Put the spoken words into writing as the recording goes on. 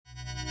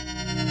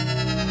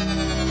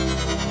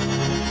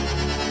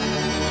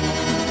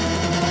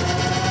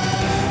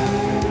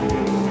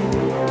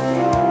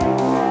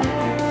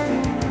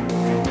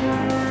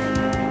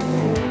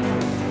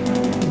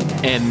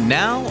And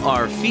now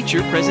our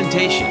feature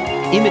presentation,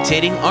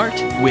 Imitating Art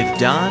with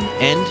Don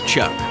and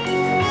Chuck.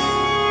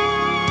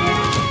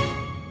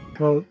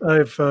 Well,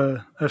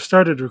 I've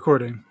started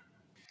recording.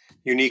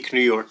 Unique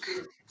New York.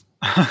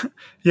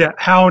 Yeah,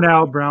 how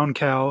now, brown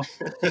cow?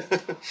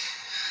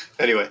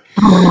 Anyway.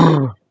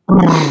 Well,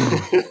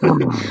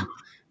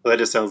 that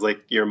just sounds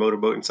like you're a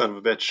motorboating son of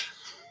a bitch.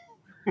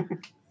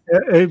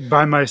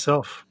 By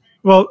myself.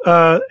 Well,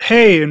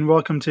 hey, and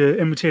welcome to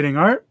Imitating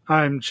Art.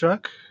 I'm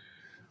Chuck.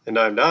 And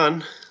I'm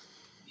Don.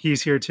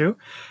 He's here too.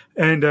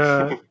 And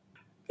at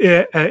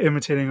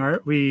Imitating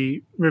Art,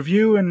 we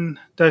review and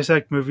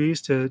dissect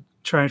movies to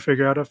try and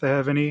figure out if they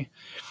have any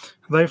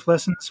life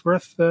lessons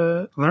worth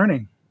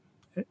learning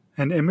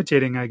and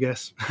imitating, I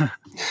guess.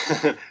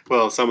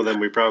 Well, some of them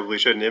we probably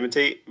shouldn't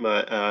imitate,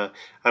 but I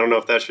don't know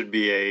if that should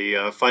be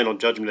a final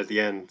judgment at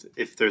the end,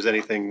 if there's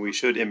anything we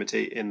should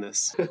imitate in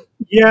this.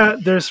 Yeah,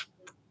 there's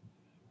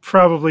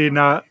probably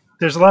not.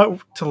 There's a lot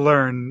to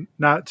learn,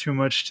 not too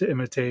much to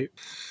imitate.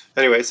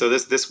 Anyway, so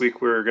this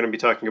week we're going to be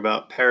talking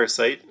about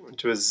Parasite,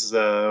 which was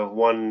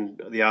won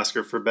the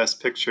Oscar for Best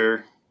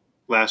Picture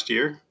last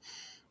year,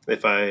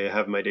 if I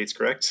have my dates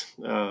correct.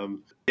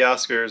 The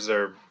Oscars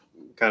are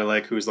kind of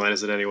like Whose Line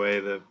Is It Anyway?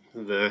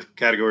 The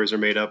categories are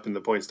made up and the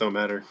points don't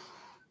matter.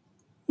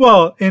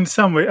 Well, in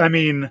some way, I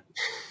mean,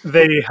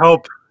 they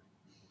help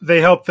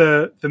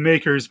the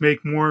makers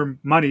make more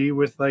money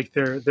with like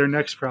their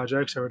next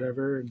projects or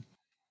whatever.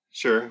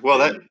 Sure. Well,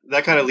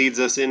 that kind of leads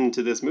us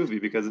into this movie,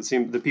 because it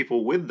seems the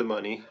people with the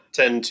money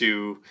tend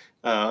to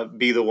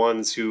be the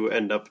ones who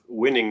end up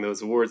winning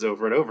those awards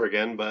over and over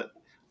again. But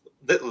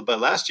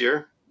last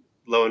year,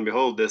 lo and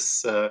behold,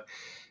 this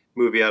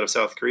movie out of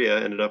South Korea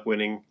ended up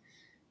winning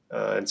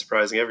and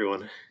surprising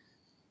everyone.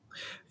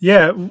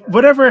 Yeah,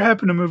 whatever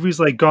happened to movies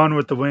like Gone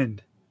with the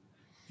Wind?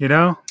 You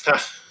know?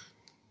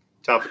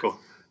 Topical.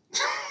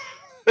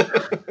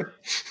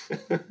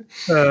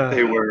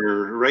 They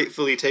were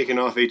rightfully taken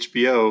off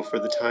HBO for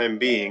the time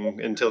being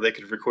until they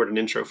could record an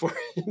intro for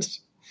it.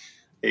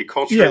 A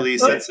culturally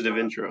sensitive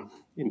intro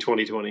in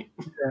 2020.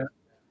 Yeah.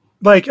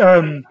 Like,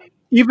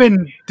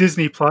 even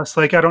Disney Plus,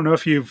 like, I don't know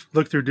if you've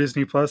looked through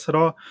Disney Plus at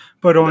all,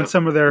 but on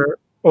some of their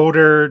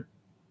older,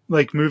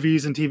 like,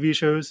 movies and TV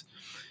shows,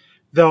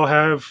 they'll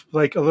have,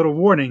 like, a little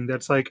warning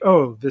that's like,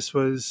 oh, this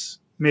was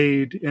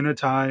made in a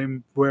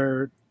time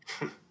where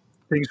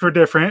things were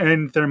different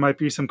and there might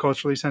be some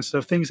culturally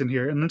sensitive things in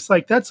here. And it's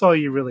like, that's all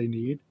you really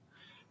need.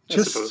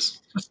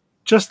 Just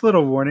a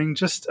little warning,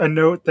 just a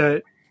note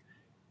that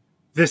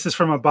this is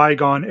from a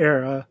bygone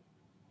era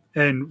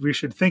and we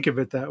should think of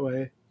it that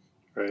way.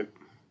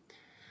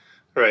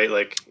 Right.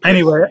 Like,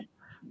 anyway,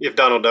 if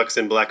Donald Duck's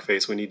in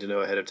blackface, we need to know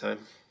ahead of time.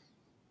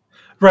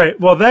 Right.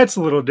 Well, that's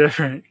a little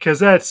different because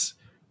that's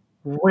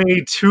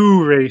way too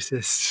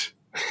racist.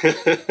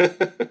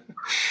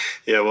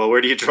 Yeah. Well,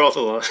 where do you draw the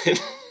line?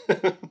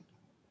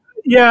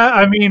 Yeah,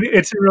 I mean,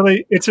 it's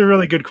a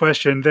really good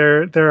question.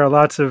 There are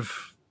lots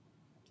of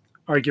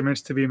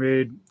arguments to be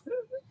made.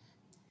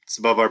 It's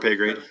above our pay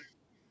grade,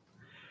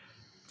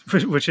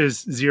 which is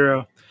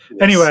zero.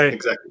 Yes, anyway,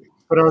 exactly.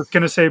 What I was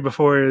going to say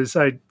before is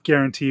I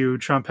guarantee you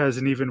Trump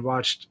hasn't even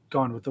watched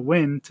Gone with the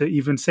Wind to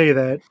even say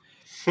that.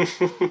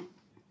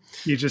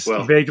 He just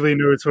vaguely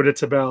knows what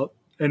it's about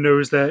and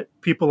knows that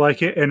people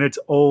like it and it's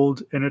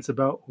old and it's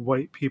about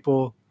white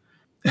people.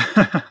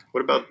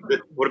 What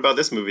about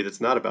this movie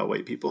that's not about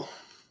white people?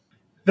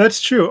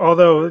 That's true,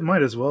 although it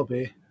might as well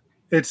be.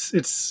 It's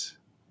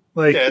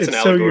like it's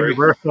so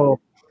universal.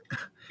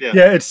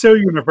 Yeah, it's so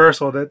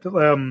universal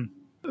that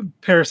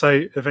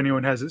Parasite, if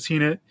anyone hasn't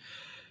seen it,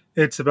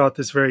 it's about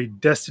this very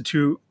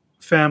destitute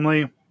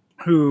family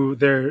who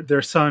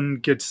their son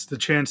gets the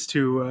chance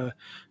to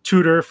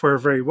tutor for a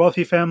very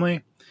wealthy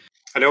family.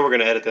 I know we're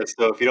going to edit this,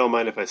 so if you don't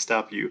mind if I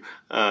stop you,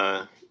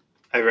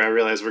 I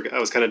realized I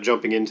was kind of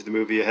jumping into the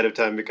movie ahead of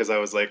time because I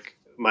was like,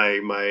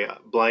 my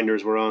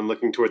blinders were on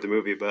looking toward the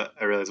movie, but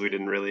I realized we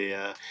didn't really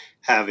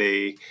have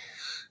a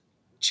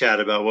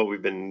chat about what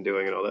we've been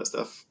doing and all that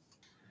stuff.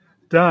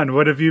 Don,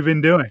 what have you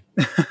been doing?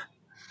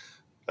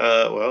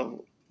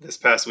 Well, this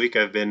past week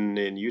I've been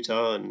in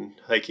Utah and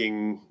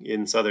hiking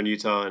in southern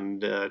Utah,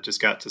 and just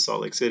got to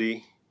Salt Lake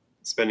City,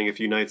 spending a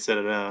few nights at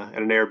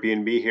an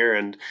Airbnb here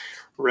and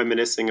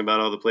reminiscing about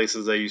all the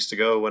places I used to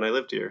go when I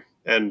lived here.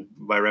 And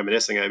by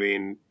reminiscing, I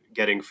mean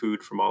getting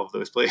food from all of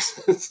those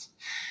places.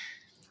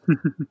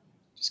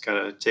 Just kind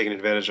of taking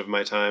advantage of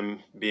my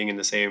time being in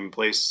the same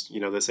place,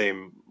 the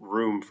same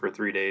room for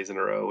 3 days in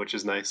a row, which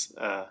is nice.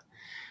 And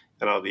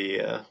I'll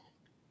be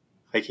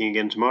hiking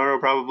again tomorrow,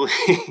 probably.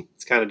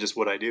 It's kind of just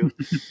what I do.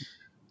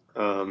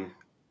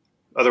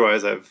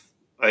 Otherwise,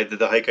 I did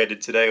the hike I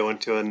did today. I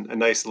went to a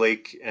nice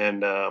lake,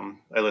 and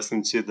I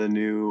listened to the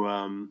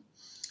new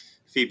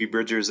Phoebe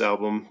Bridgers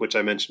album, which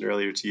I mentioned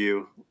earlier to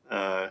you.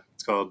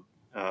 It's called,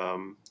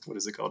 what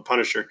is it called?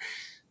 Punisher,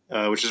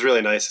 which is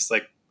really nice. It's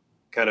like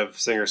kind of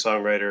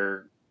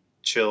singer-songwriter,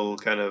 chill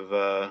kind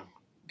of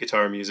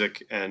guitar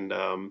music, and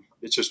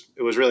it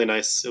was really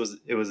nice.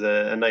 It was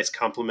a nice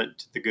compliment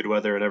to the good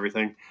weather and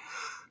everything.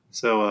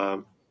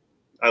 So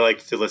I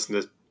like to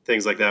listen to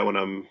things like that when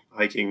I'm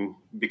hiking,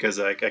 because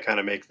I kind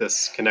of make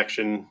this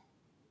connection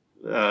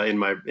in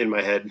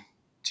my head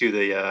to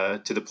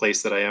the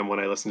place that I am when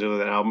I listen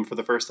to an album for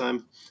the first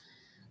time,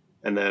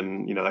 and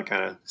then that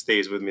kind of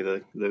stays with me.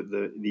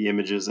 The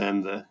images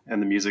and the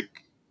music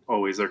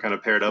always are kind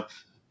of paired up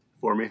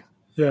for me.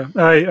 Yeah,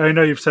 I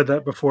know you've said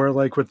that before,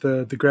 like with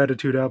the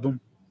Gratitude album.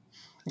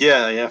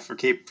 Yeah, from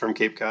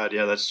Cape Cod.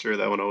 Yeah, that's true.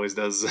 That one always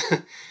does.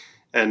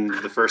 And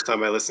the first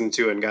time I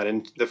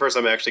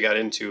actually got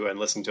into and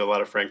listened to a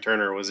lot of Frank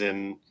Turner was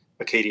in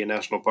Acadia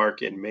National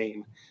Park in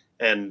Maine.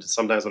 And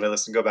sometimes when I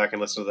go back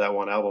and listen to that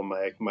one album,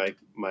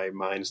 my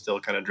mind still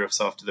kind of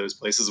drifts off to those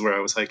places where I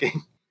was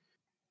hiking.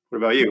 What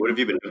about you? What have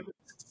you been doing?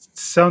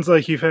 Sounds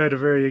like you've had a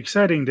very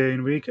exciting day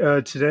and week.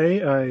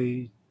 Today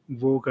I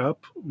woke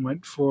up,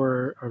 went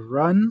for a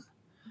run,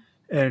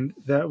 and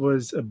that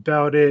was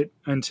about it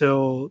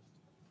until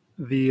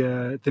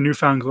the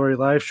Newfound Glory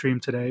live stream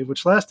today,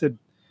 which lasted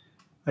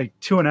like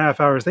 2.5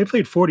 hours. They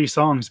played 40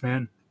 songs,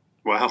 man.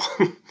 Wow.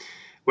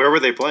 Where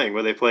were they playing?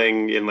 Were they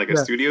playing in like a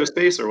Yeah. studio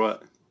space or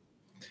what?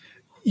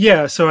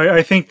 Yeah, so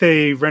I think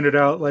they rented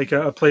out like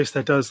a place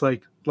that does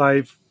like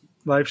live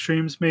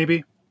streams,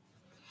 maybe.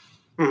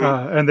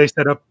 Mm-hmm. And they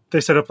set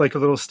up like a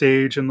little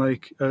stage and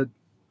like a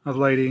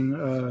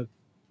lighting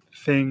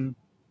thing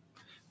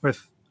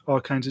with all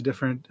kinds of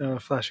different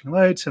flashing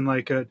lights and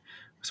like a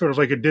sort of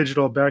like a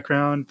digital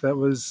background that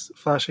was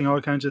flashing all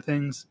kinds of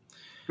things.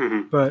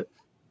 Mm-hmm. But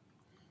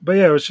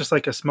yeah, it was just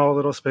like a small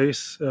little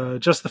space,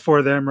 just the four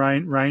of them.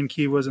 Ryan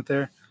Key wasn't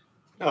there.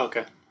 Oh,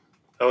 okay.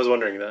 I was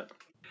wondering that.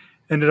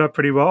 Ended up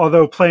pretty well.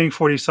 Although playing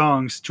 40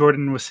 songs,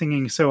 Jordan was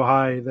singing so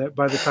high that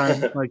by the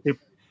time like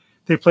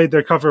they played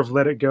their cover of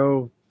 "Let It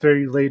Go"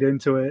 very late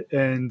into it,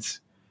 and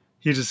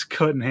he just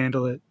couldn't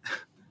handle it.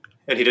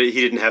 And he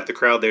didn't have the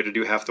crowd there to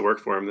do half the work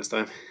for him this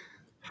time.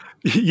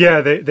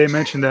 Yeah, they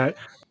mentioned that.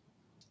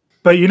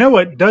 But you know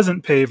what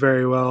doesn't pay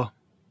very well?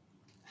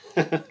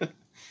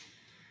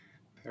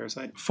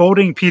 Parasite?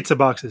 Folding pizza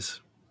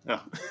boxes.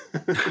 Oh.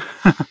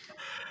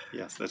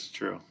 Yes, that's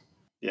true.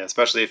 Yeah,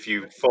 especially if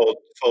you fold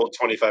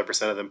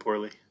 25% of them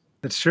poorly.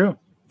 That's true.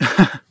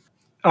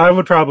 I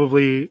would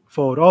probably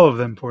fold all of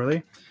them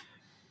poorly.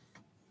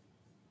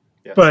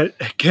 Yes. But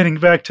getting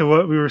back to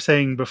what we were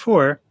saying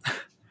before,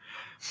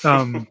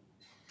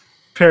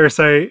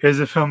 Parasite is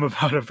a film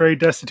about a very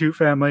destitute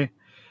family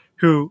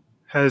who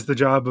has the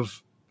job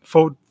of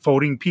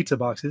folding pizza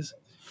boxes,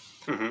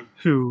 Mm-hmm.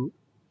 who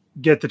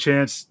get the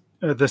chance,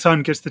 the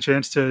son gets the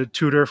chance to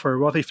tutor for a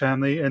wealthy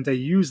family, and they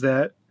use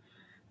that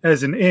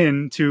as an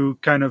in to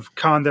kind of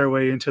con their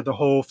way into the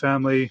whole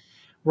family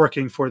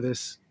working for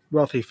this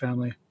wealthy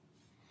family.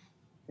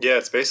 Yeah,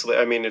 it's basically.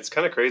 I mean, it's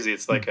kind of crazy.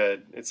 It's like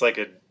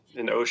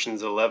an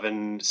Ocean's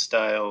 11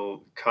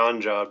 style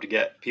con job to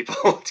get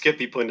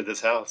people into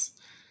this house.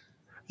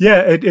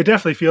 Yeah, it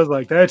definitely feels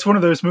like that. It's one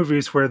of those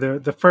movies where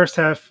the first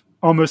half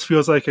almost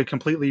feels like a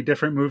completely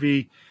different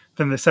movie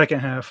than the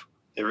second half.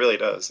 It really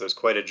does. There's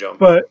quite a jump.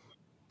 But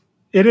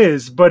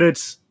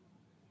it's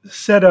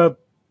set up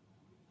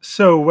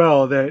so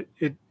well that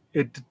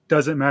it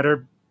doesn't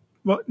matter.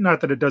 Well,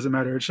 not that it doesn't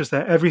matter. It's just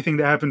that everything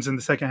that happens in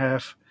the second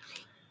half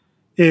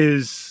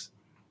is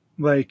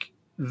like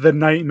the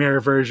nightmare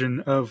version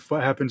of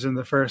what happens in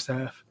the first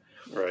half.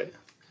 Right.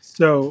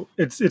 So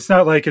it's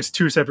not like it's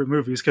two separate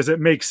movies because it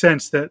makes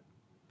sense that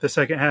the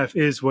second half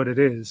is what it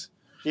is.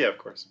 Yeah, of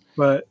course.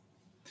 But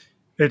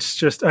it's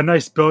just a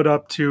nice build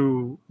up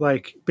to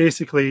like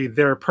basically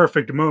their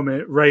perfect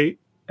moment right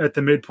at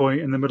the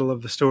midpoint in the middle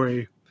of the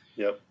story.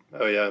 Yep.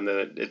 Oh yeah, and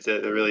then it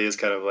really is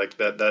kind of like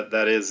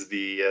that is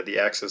the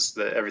axis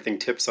that everything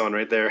tips on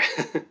right there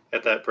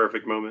at that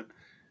perfect moment.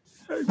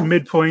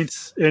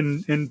 Midpoints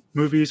in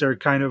movies are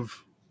kind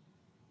of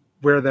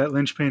where that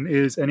linchpin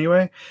is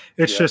anyway.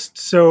 It's just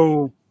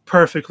so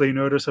perfectly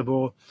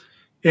noticeable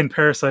in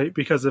Parasite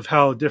because of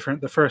how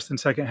different the first and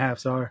second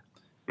halves are.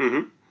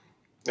 Mm-hmm.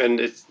 And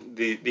it's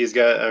these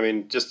guys. I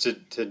mean, just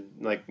to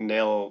like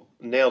nail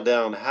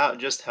down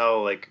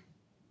how like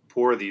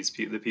poor the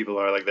people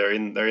are. Like they're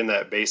in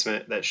that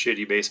basement, that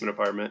shitty basement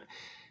apartment.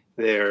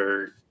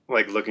 They're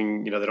like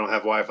looking. They don't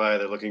have Wi-Fi.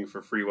 They're looking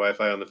for free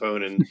Wi-Fi on the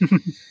phone and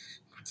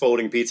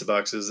folding pizza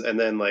boxes. And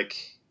then like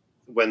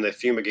when the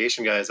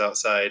fumigation guy is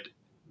outside,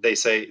 they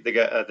say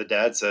the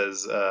dad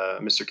says,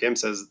 Mr. Kim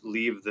says,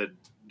 leave the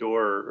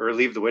door or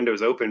leave the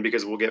windows open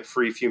because we'll get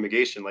free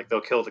fumigation. Like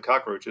they'll kill the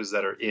cockroaches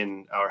that are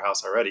in our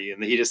house already.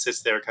 And he just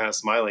sits there kind of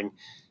smiling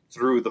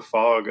through the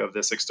fog of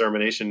this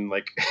extermination,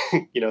 like,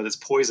 this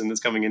poison that's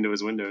coming into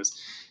his windows.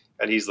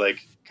 And he's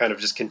like kind of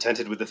just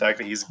contented with the fact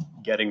that he's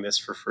getting this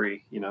for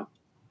free,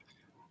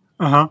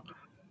 Uh-huh.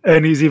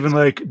 And he's even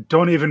like,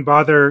 don't even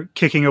bother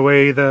kicking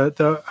away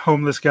the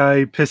homeless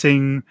guy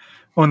pissing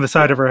on the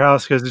side of our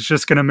house because it's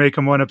just going to make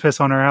him want to piss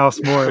on our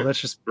house more.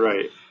 Let's just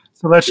right.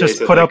 So let's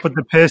just put up with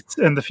the piss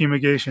and the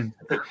fumigation.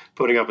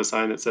 Putting up a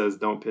sign that says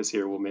 "Don't piss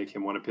here" will make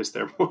him want to piss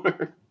there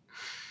more.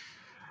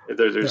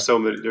 There's so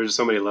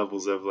many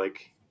levels of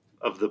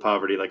the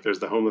poverty. Like there's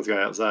the homeless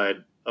guy outside,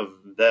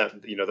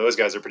 them. Those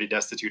guys are pretty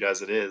destitute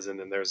as it is, and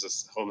then there's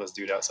this homeless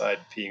dude outside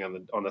peeing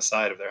on the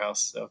side of their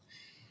house. So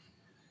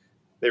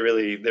they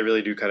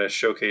really do kind of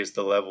showcase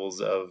the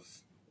levels of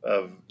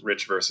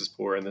rich versus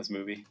poor in this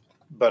movie.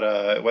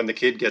 But when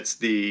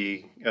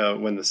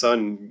when the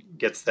son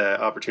gets that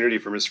opportunity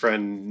from his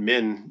friend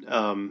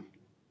Min,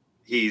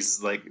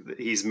 he's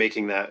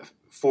making that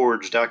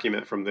forged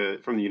document from the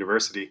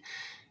university.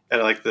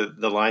 And I like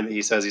the line that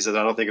he says. He says,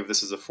 "I don't think of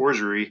this as a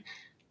forgery.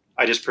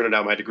 I just printed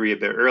out my degree a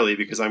bit early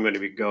because I'm going to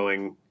be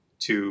going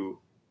to,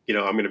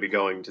 I'm going to be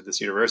going to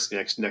this university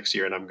next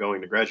year, and I'm going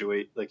to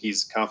graduate." Like,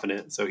 he's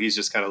confident, so he's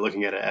just kind of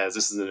looking at it as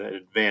this is an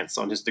advance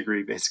on his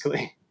degree,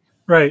 basically.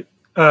 Right.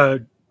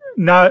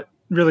 Not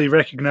really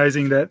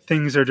recognizing that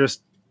things are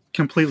just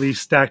completely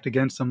stacked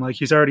against him. Like,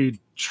 he's already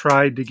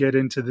tried to get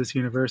into this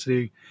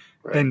university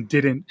Right. and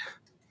didn't.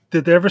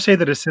 Did they ever say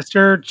that his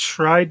sister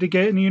tried to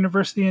get in a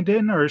university and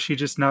didn't, or is she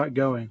just not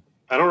going?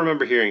 I don't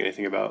remember hearing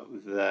anything about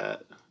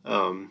that.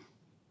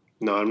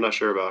 No, I'm not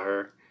sure about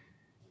her.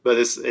 But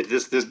this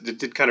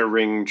did kind of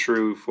ring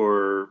true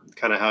for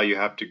kind of how you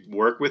have to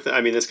work with it.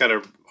 I mean, this kind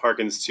of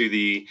harkens to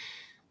the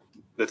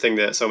thing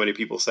that so many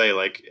people say,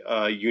 like,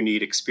 you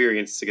need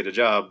experience to get a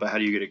job, but how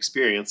do you get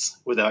experience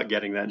without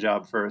getting that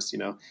job first?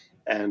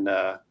 And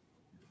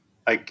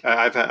I've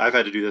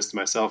had to do this to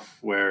myself,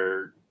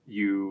 where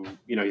you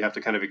have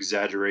to kind of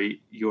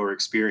exaggerate your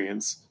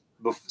experience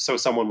so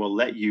someone will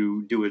let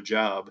you do a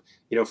job.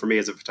 For me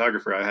as a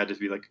photographer, I had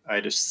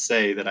to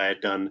say that I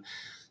had done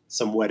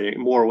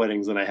more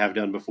weddings than I have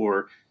done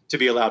before to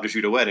be allowed to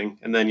shoot a wedding.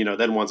 And then,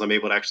 then once I'm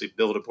able to actually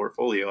build a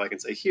portfolio, I can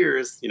say,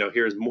 here's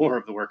more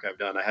of the work I've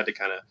done. I had to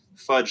kind of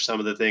fudge some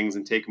of the things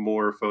and take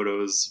more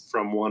photos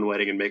from one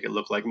wedding and make it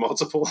look like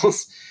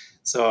multiples.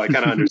 So I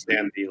kind of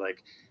understand you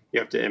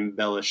have to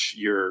embellish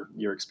your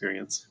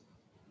experience.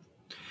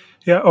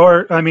 Yeah.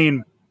 Or, I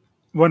mean,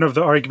 one of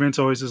the arguments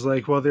always is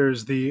like, well,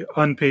 there's the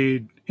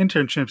unpaid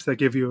internships that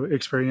give you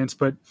experience,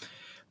 but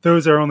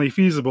those are only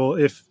feasible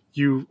if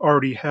you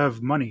already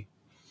have money.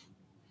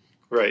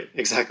 Right.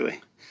 Exactly.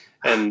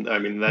 And I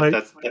mean,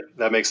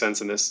 that makes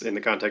sense in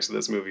the context of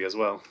this movie as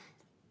well.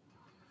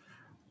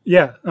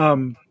 Yeah.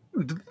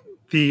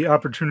 The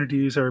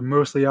opportunities are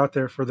mostly out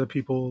there for the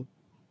people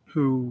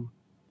who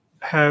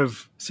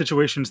have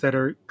situations that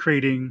are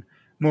creating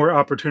more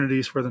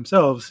opportunities for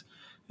themselves,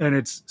 and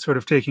it's sort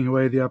of taking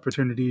away the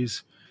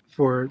opportunities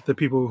for the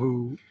people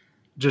who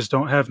just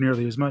don't have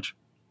nearly as much.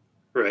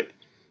 Right.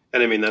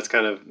 And I mean,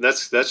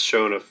 that's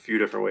shown a few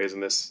different ways in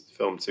this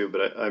film too.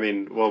 But I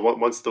mean, well,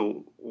 once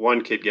the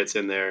one kid gets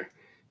in there,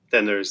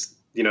 then there's,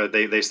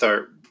 they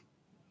start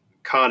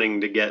conning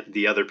to get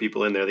the other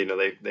people in there.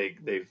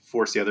 They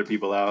force the other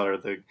people out, or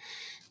the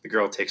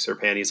girl takes her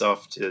panties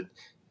off to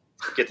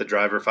get the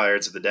driver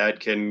fired so the dad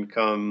can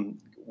come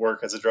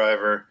work as a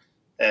driver.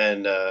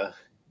 And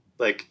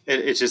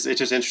it's just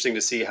interesting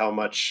to see how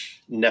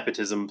much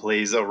nepotism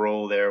plays a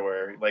role there,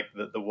 where like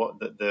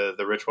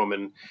the rich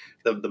woman,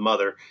 the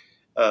mother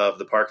of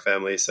the Park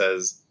family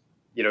says,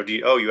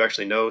 you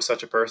actually know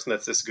such a person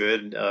that's this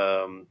good?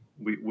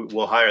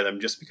 We'll hire them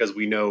just because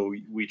we know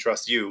we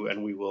trust you,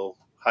 and we will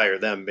hire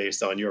them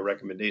based on your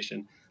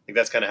recommendation. Like,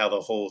 that's kind of how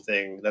the whole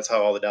thing, that's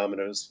how all the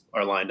dominoes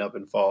are lined up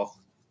and fall.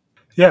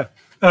 Yeah.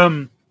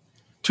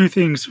 Two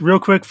things real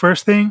quick.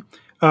 First thing,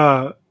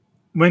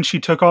 when she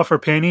took off her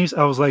panties,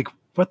 I was like,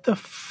 what the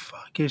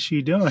fuck is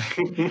she doing?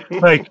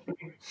 Like,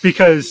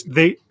 because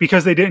they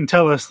didn't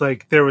tell us,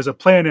 like, there was a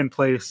plan in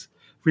place.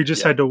 We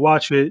just had to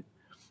watch it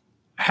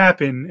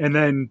happen and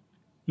then,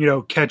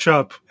 catch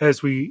up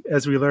as we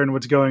learn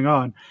what's going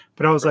on.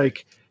 But I was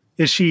like,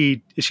 is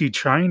she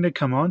trying to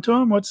come on to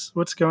him?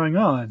 What's going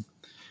on?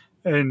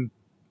 And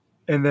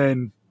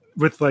then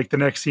with like the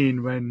next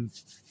scene when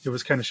it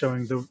was kind of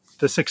showing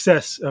the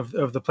success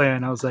of the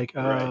plan, I was like,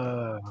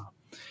 Right.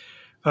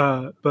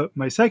 But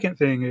my second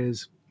thing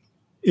is,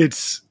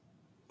 it's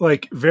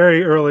like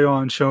very early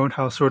on shown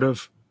how sort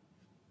of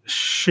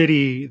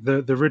shitty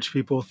the rich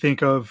people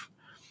think of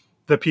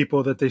the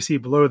people that they see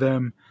below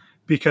them,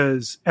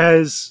 because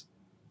as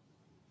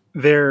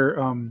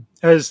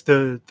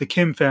the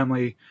Kim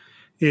family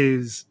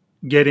is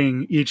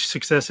getting each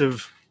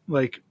successive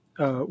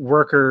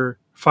worker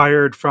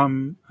fired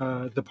from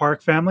the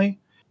Park family,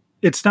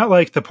 it's not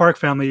like the Park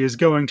family is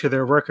going to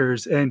their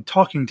workers and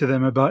talking to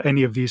them about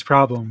any of these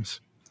problems.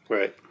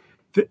 Right.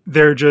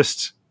 They're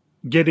just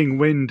getting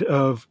wind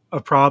of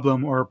a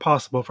problem or a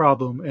possible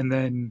problem and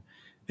then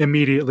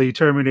immediately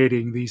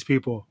terminating these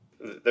people.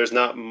 There's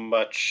not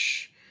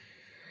much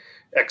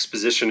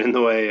exposition in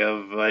the way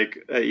of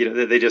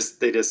they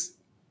just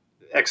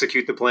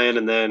execute the plan,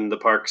 and then the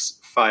parks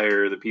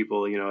fire the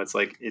people. It's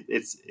like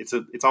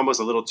it's almost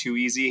a little too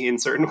easy in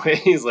certain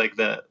ways. Like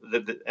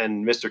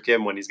and Mr.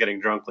 Kim, when he's getting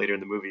drunk later in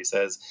the movie,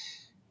 says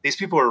these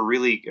people are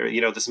really,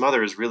 this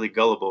mother is really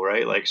gullible,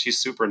 right? Like, she's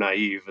super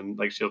naive, and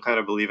like she'll kind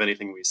of believe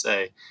anything we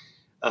say.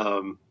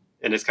 And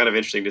it's kind of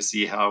interesting to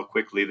see how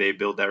quickly they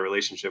build that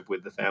relationship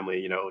with the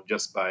family,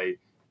 just by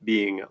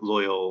being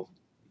loyal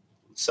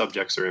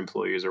subjects or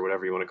employees or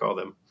whatever you want to call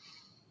them.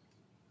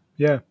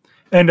 Yeah.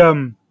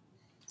 And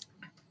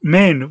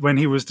Min, when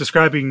he was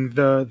describing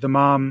the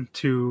mom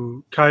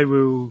to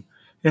Kaiwu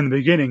in the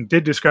beginning,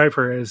 did describe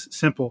her as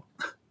simple.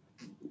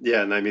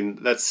 Yeah, and I mean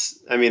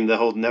the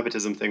whole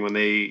nepotism thing when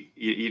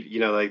you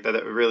know, like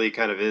that really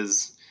kind of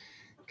is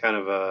kind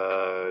of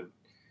a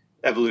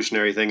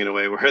evolutionary thing in a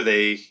way where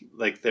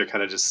they're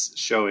kind of just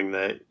showing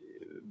that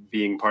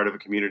being part of a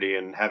community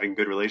and having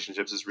good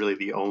relationships is really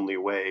the only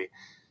way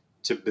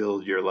to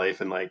build your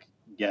life and like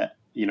get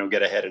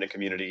ahead in a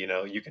community. You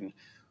know, you can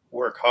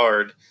work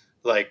hard,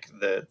 like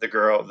the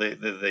girl,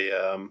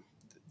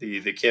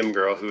 the Kim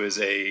girl, who is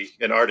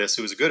an artist,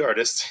 who is a good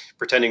artist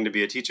pretending to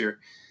be a teacher,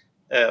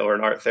 or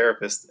an art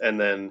therapist. And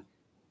then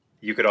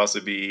you could also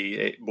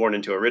be born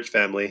into a rich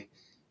family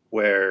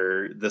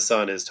where the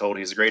son is told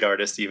he's a great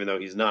artist even though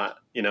he's not,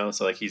 you know.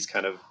 So like he's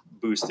kind of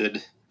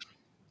boosted,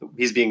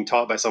 he's being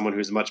taught by someone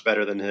who's much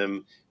better than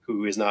him,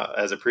 who is not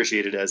as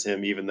appreciated as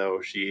him, even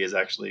though she is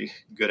actually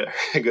good at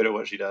good at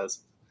what she does.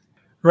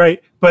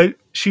 Right, but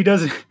she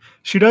doesn't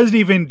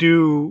even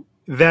do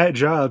that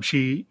job.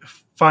 She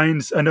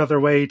finds another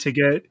way to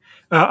get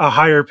a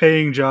higher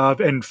paying job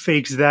and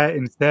fakes that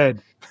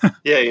instead.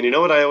 Yeah, and you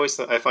know what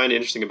I find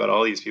interesting about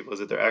all these people is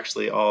that they're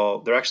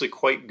actually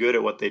quite good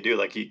at what they do.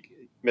 Like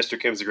Mr.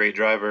 Kim's a great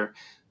driver.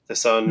 The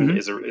son Hmm.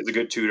 is a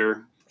good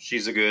tutor.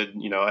 She's a good,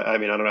 you know, I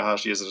mean, I don't know how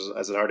she is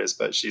as an artist,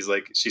 but she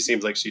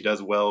seems like she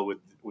does well with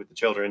the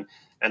children.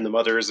 And the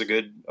mother is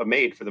a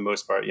maid for the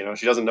most part. You know,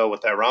 she doesn't know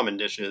what that ramen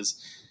dish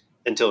is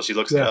until she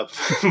looks it Yeah. up.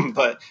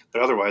 but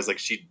otherwise, like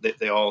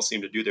they all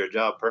seem to do their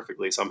job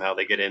perfectly. Somehow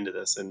they get into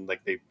this and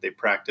like they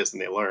practice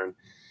and they learn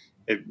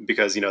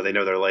because you know they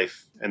know their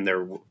life and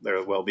their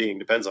well being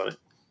depends on it.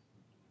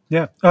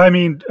 Yeah. I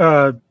mean,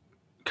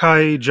 Kai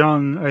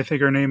Jung, I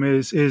think her name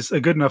is a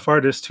good enough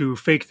artist to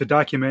fake the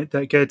document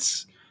that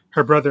gets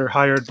her brother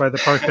hired by the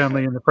Park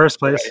family in the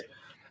first Right. place.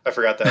 I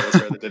forgot that was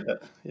her that did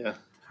that. Yeah.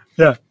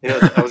 Yeah. You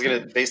know, I was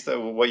gonna based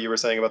on what you were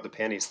saying about the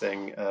panties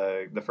thing.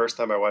 The first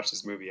time I watched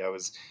this movie, I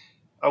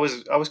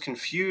was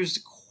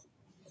confused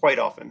quite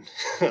often.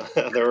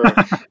 There were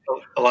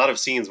a lot of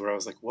scenes where I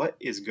was like, "What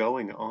is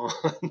going on?"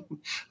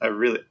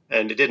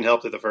 And it didn't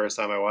help that the first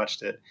time I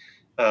watched it,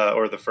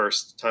 or the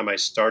first time I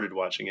started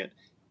watching it,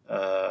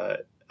 uh,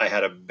 I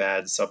had a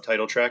bad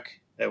subtitle track.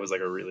 It was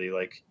like a really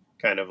like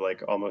kind of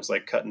like almost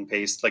like cut and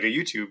paste, like a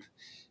YouTube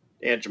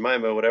Aunt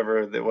Jemima, whatever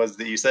it was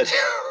that you said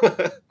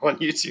on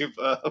YouTube.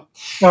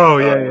 Oh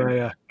yeah, yeah,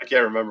 yeah. I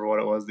can't remember what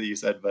it was that you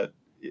said, but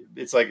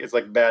it's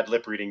like bad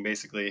lip reading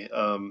basically.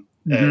 Hmm.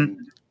 And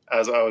I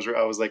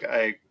was like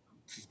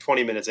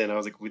 20 minutes in, I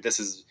was like, this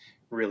is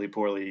really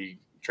poorly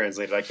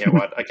translated. I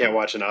can't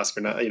watch an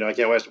Oscar. You know, I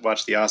can't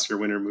watch the Oscar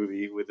winner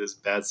movie with this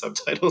bad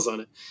subtitles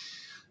on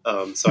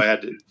it. So I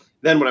had to.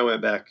 Then when I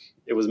went back,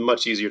 it was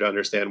much easier to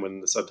understand when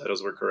the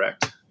subtitles were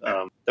correct.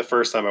 The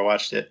first time I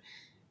watched it,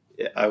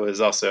 it was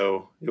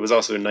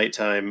also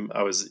nighttime.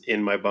 I was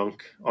in my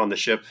bunk on the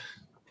ship,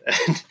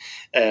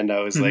 and I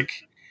was Hmm. like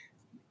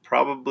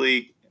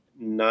probably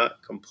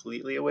not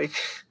completely awake.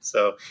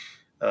 So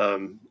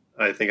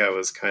I think I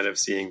was kind of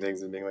seeing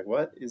things and being like,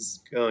 "What is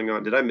going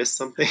on? Did I miss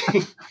something?"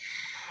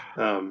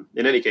 In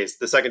any case,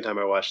 the second time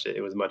I watched it,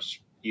 it was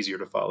much easier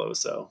to follow.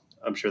 So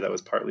I'm sure that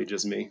was partly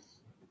just me.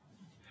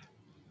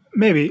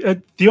 Maybe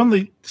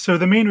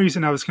the main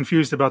reason I was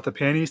confused about the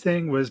panties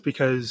thing was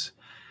because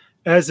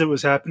as it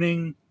was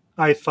happening,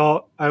 I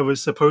thought I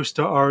was supposed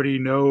to already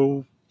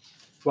know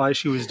why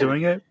she was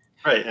doing it.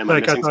 Right? Am I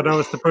Like I missing thought I something?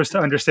 was supposed to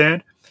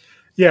understand.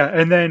 Yeah,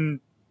 and then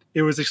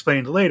it was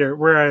explained later.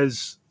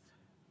 Whereas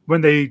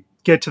when they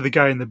get to the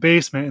guy in the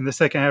basement in the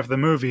second half of the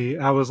movie,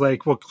 I was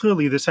like, well,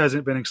 clearly this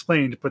hasn't been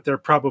explained, but they're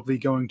probably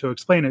going to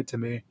explain it to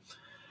me.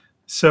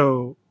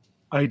 So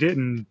I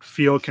didn't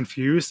feel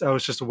confused. I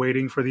was just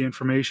waiting for the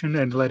information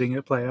and letting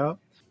it play out.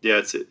 Yeah,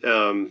 it's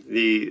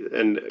the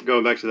and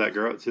going back to that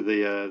girl, to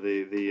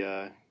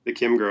the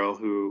Kim girl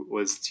who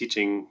was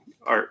teaching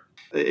art.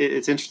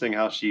 It's interesting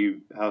how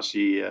she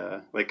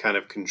like kind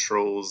of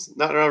controls,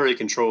 not really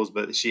controls,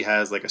 but she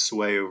has like a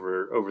sway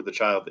over the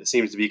child that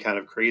seems to be kind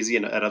of crazy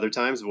and at other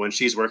times. But when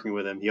she's working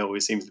with him, he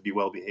always seems to be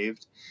well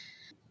behaved.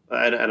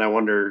 And I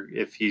wonder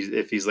if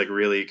he's like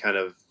really kind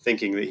of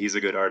thinking that he's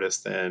a good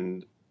artist,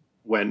 and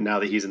when now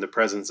that he's in the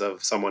presence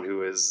of someone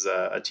who is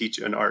a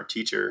teacher, an art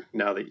teacher,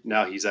 now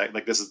he's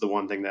like this is the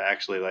one thing that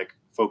actually like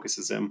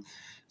focuses him.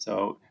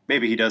 So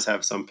maybe he does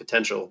have some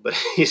potential, but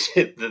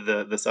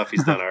the stuff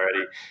he's done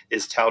already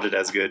is touted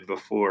as good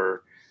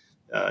before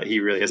he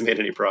really has made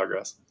any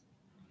progress.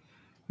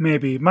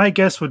 Maybe. My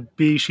guess would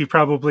be she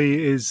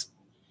probably is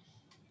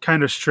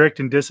kind of strict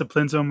and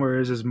disciplines him,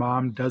 whereas his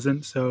mom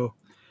doesn't. So,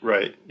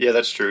 Right. Yeah,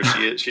 that's true.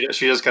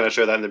 She does kind of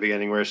show that in the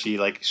beginning where she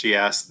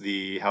asks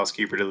the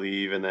housekeeper to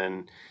leave, and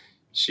then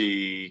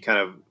she kind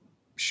of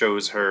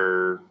shows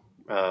her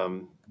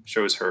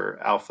shows her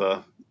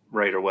alpha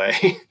right away.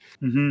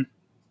 hmm.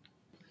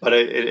 But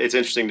it's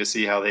interesting to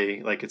see how they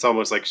like. It's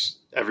almost like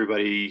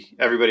everybody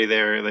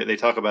there. They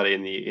talk about it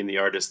in the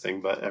artist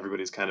thing, but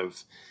everybody's kind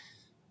of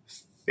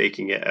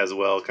faking it as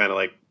well. Kind of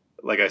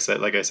like I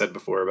said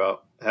before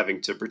about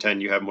having to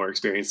pretend you have more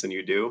experience than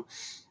you do.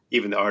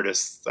 Even the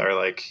artists are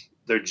like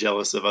they're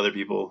jealous of other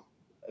people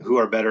who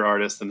are better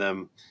artists than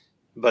them,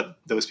 but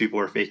those people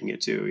are faking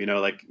it too.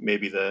 Like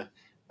maybe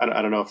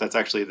I don't know if that's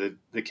actually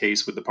the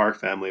case with the Park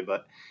family,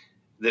 but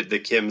the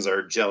Kims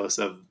are jealous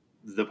of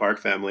the Park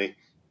family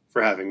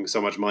for having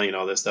so much money and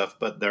all this stuff,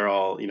 but they're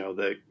all,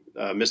 the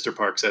Mr.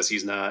 Park says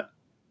he's not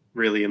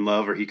really in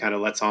love, or he kind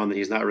of lets on that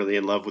he's not really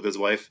in love with his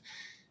wife.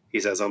 He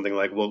says something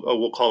like,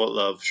 we'll call it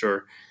love,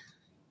 sure.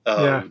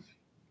 Yeah.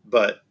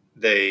 But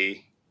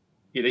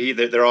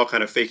they're all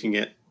kind of faking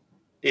it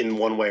in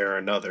one way or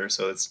another.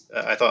 So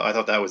I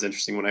thought that was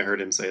interesting when I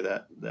heard him say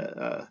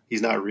that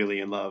he's not really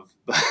in love,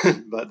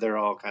 but they're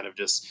all kind of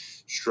just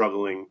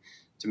struggling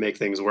to make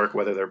things work,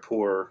 whether they're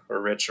poor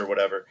or rich or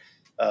whatever.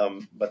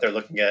 But they're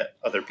looking at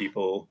other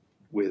people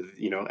with,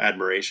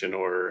 admiration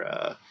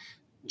or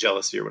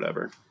jealousy or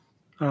whatever.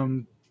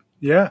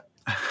 Yeah.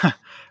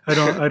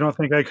 I don't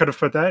think I could have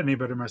put that any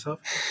better myself.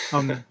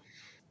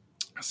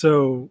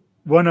 So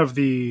one of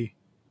the,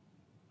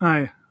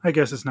 I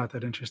guess it's not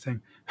that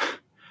interesting,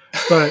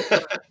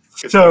 but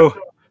so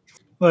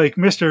like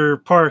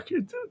Mr. Park,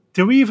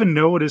 do we even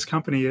know what his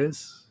company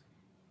is?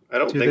 I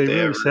don't think they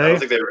ever say? I don't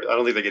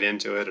think they get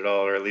into it at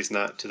all, or at least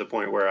not to the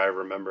point where I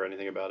remember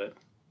anything about it.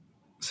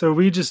 So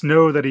we just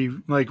know that he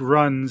like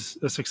runs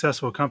a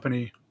successful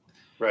company.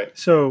 Right.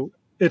 So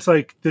it's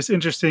like this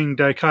interesting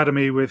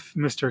dichotomy with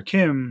Mr.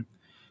 Kim,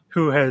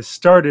 who has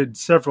started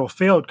several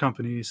failed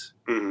companies.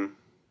 Mm-hmm.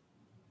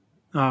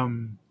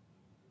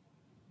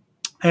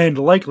 And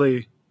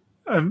likely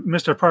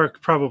Mr.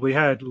 Park probably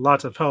had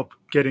lots of help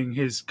getting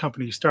his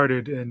company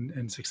started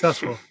and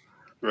successful.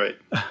 Right.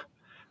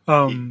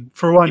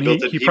 For one,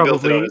 he probably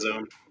built it on his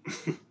own.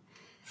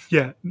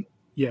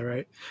 Yeah,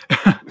 right.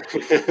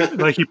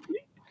 Like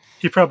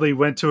he probably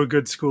went to a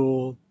good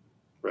school.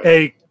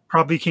 Right.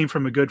 Probably came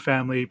from a good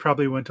family.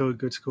 Probably went to a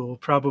good school.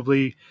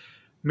 Probably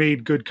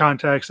made good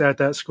contacts at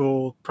that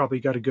school. Probably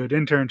got a good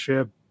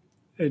internship,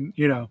 and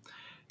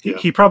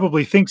he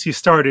probably thinks he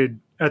started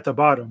at the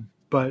bottom,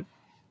 but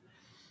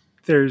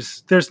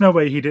there's no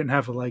way he didn't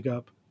have a leg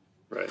up.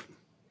 Right.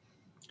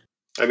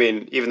 I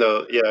mean, even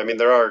though,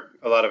 there are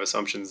a lot of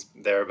assumptions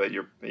there, but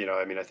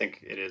I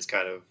think it is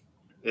kind of,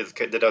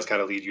 that does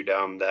kind of lead you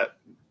down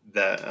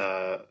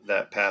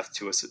that path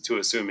to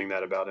assuming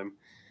that about him.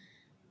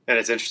 And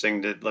it's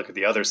interesting to look at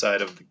the other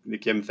side of the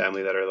Kim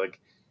family that are like,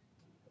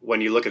 when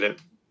you look at it,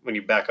 when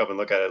you back up and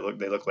look at it,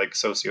 they look like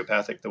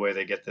sociopathic the way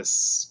they get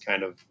this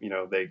kind of,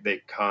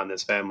 they con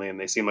this family and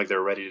they seem like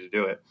they're ready to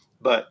do it,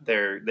 but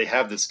they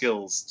have the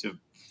skills to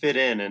fit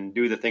in and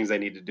do the things they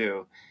need to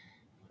do.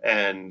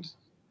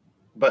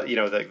 But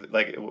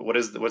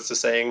what's the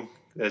saying?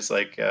 It's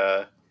like,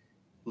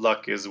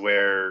 luck is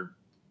where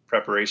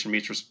preparation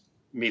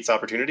meets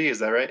opportunity. Is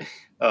that right?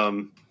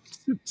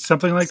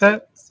 Something like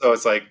that. So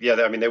it's like,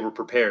 they were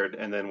prepared.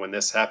 And then when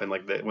this happened,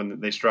 like when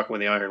they struck when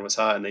the iron was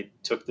hot and they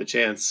took the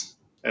chance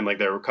and like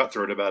they were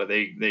cutthroat about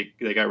it,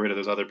 they got rid of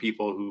those other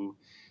people who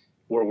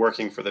were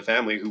working for the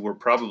family who were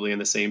probably in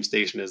the same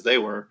station as they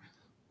were,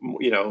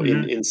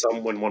 mm-hmm.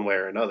 in one way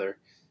or another.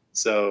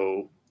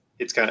 So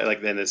it's kind of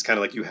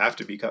like you have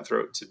to be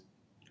cutthroat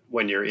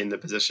when you're in the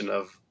position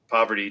of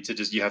poverty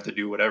you have to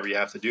do whatever you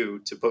have to do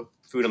to put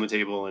food on the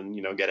table and,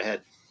 get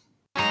ahead.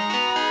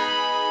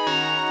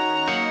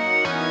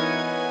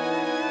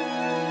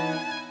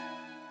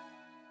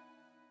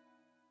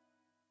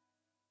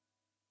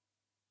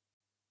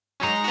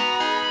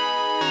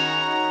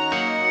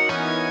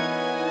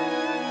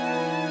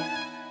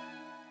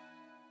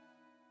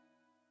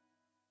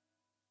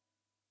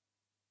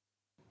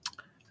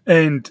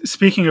 And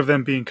speaking of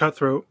them being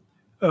cutthroat,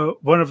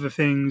 one of the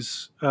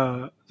things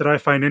that I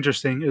find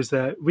interesting is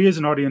that we as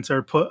an audience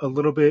are put a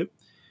little bit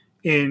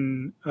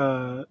in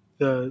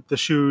the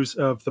shoes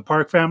of the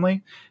Park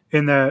family,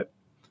 in that,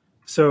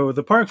 so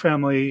the Park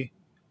family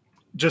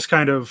just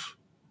kind of,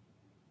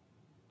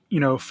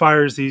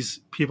 fires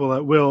these people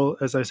at will,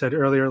 as I said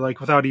earlier, like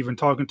without even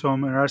talking to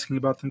them or asking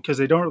about them, because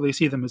they don't really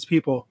see them as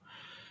people.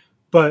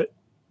 But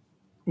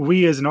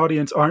we as an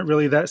audience aren't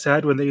really that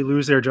sad when they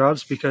lose their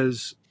jobs,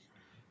 because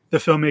the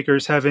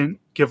filmmakers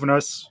haven't given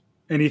us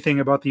anything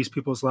about these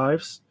people's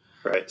lives.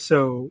 Right.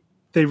 So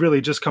they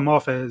really just come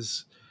off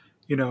as,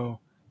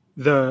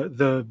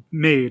 the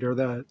maid or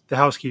the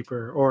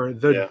housekeeper or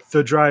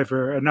the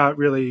driver, and not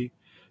really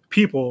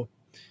people,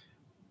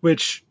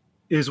 which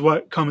is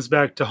what comes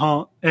back to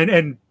haunt.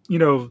 And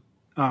the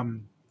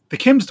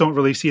Kims don't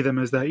really see them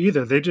as that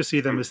either. They just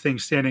see them as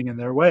things standing in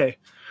their way.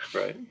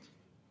 Right.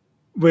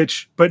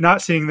 But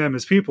not seeing them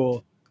as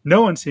people,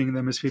 no one seeing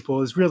them as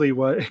people, is really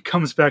what it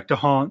comes back to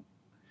haunt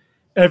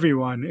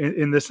everyone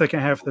in the second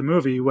half of the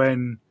movie,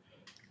 when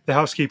the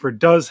housekeeper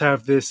does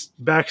have this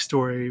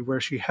backstory where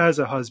she has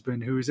a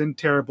husband who is in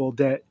terrible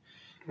debt,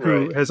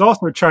 who has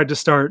also tried to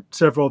start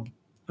several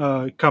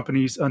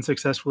companies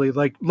unsuccessfully,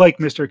 like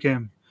Mr.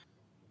 Kim,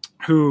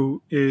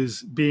 who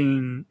is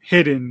being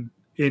hidden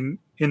in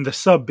the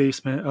sub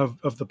basement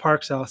of the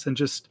Park's house, and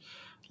just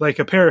like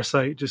a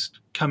parasite, just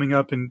coming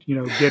up and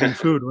getting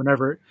food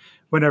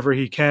whenever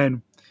he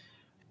can.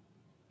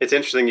 It's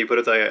interesting you put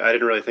it that I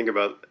didn't really think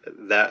about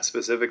that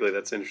specifically.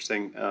 That's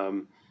interesting.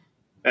 And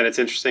it's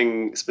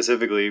interesting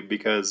specifically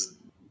because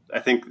I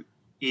think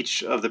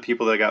each of the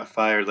people that got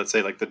fired, let's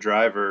say like the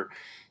driver,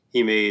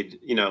 he made,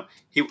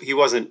 he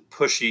wasn't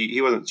pushy. He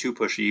wasn't too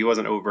pushy. He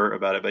wasn't overt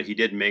about it, but he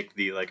did make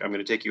the, like, I'm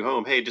going to take you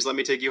home. Hey, just let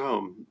me take you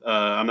home.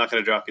 I'm not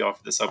going to drop you off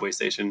at the subway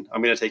station.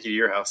 I'm going to take you to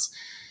your house.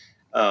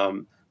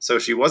 So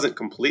she wasn't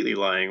completely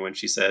lying when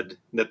she said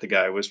that the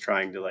guy was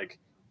trying to like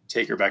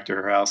take her back to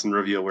her house and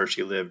reveal where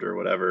she lived or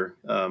whatever.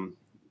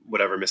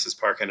 Whatever Mrs.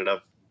 Park ended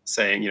up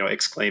saying,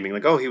 exclaiming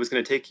like, "Oh, he was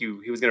going to take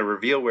you. He was going to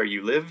reveal where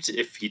you lived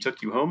if he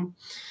took you home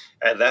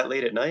at that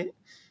late at night."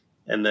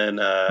 And then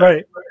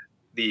Right.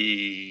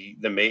 the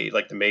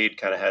maid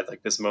kind of had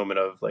like this moment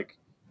of like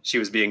she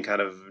was being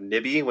kind of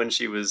nibby when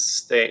she was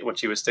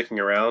sticking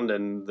around,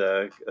 and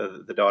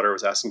the daughter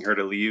was asking her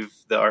to leave.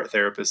 The art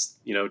therapist,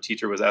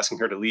 teacher was asking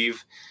her to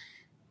leave,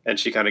 and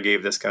she kind of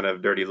gave this kind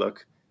of dirty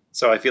look.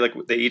 So I feel like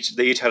they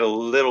each had a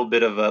little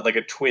bit of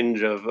a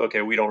twinge of,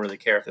 okay, we don't really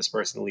care if this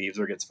person leaves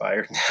or gets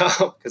fired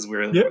now because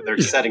they're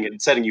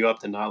setting you up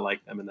to not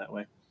like them in that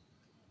way.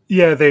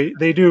 Yeah,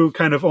 they do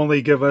kind of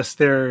only give us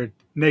their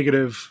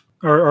negative,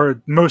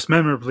 or most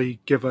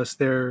memorably give us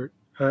their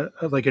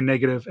like a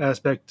negative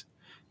aspect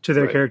to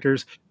their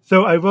characters.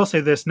 So I will say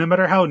this: no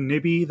matter how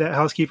nibby that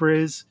housekeeper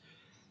is,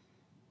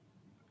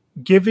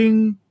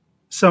 giving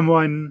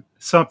someone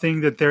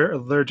something that they're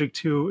allergic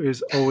to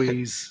is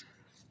always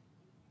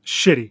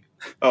shitty.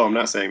 Oh, I'm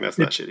not saying that's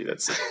not shitty.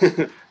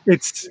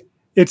 That's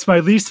it's my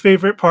least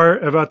favorite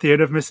part about the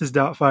end of Mrs.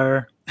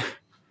 Doubtfire.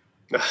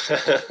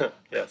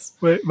 Yes.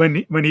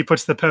 When he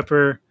puts the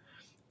pepper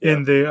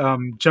in the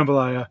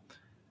jambalaya,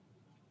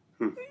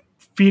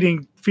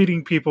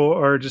 feeding people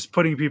or just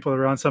putting people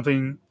around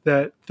something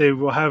that they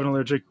will have an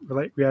allergic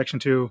reaction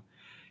to.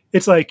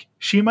 It's like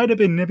she might have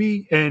been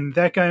nibby and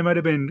that guy might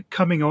have been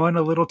coming on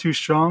a little too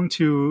strong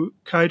to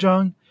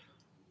Kaijong,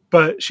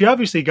 but she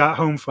obviously got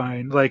home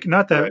fine. Like,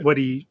 not that what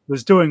he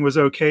was doing was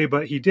okay,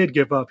 but he did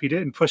give up. He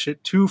didn't push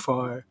it too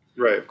far.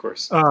 Right, of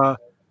course.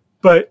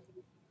 But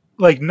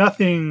like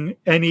nothing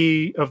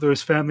any of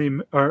those family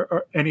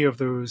or any of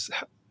those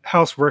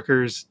house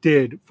workers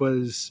did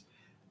was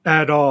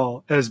at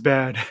all as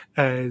bad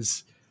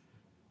as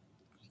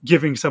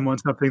giving someone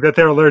something that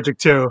they're allergic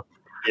to.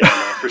 Yeah,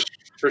 no,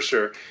 for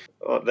sure.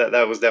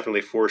 That was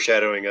definitely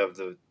foreshadowing of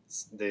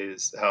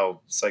these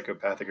how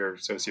psychopathic or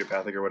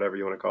sociopathic or whatever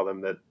you want to call them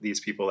that these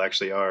people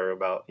actually are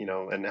about,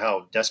 and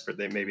how desperate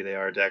they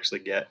are to actually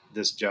get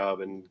this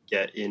job and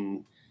get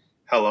in,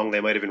 how long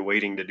they might have been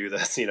waiting to do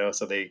this,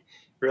 so they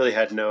really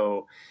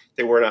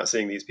they were not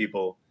seeing these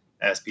people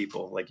as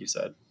people, like you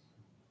said.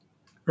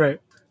 Right.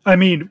 I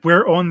mean,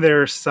 we're on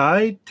their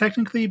side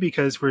technically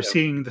because we're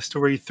seeing the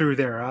story through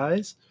their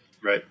eyes.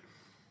 Right.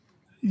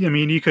 I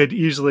mean, you could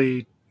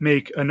easily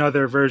make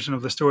another version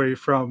of the story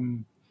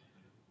from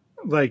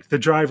like the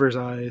driver's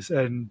eyes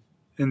and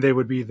they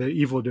would be the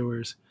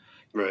evildoers.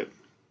 Right.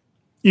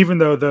 Even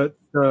though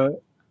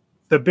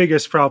the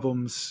biggest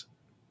problems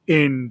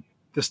in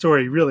the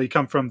story really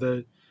come from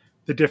the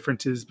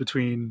differences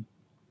between,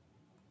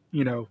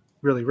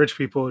 really rich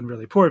people and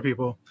really poor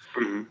people.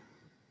 Mm-hmm.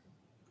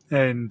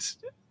 And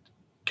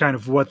kind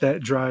of what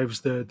that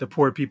drives the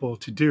poor people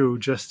to do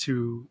just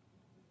to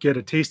get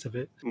a taste of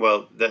it.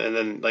 Well, and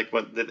then like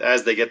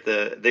as they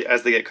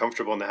get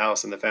comfortable in the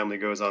house and the family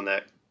goes on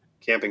that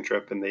camping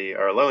trip and they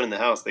are alone in the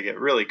house, they get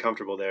really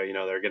comfortable there.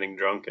 They're getting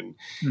drunk and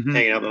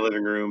hanging out in the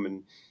living room,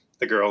 and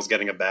the girl's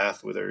getting a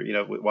bath with her,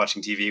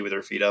 watching TV with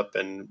her feet up,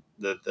 and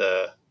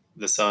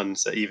the son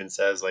even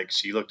says like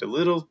she looked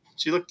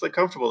like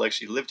comfortable, like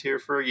she lived here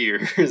for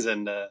years,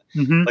 and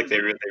like they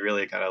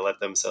really kind of let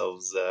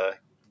themselves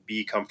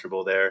be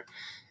comfortable there.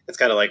 It's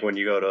kind of like when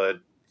you go to a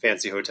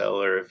fancy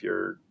hotel, or if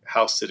you're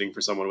house sitting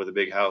for someone with a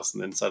big house,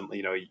 and then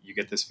suddenly you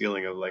get this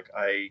feeling of like,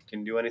 I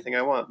can do anything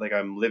I want, like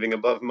I'm living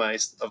above my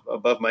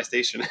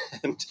station,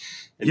 and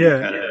you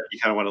kind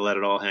of want to let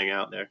it all hang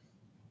out there.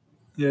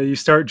 Yeah, you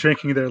start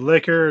drinking their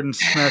liquor and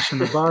smashing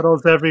the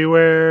bottles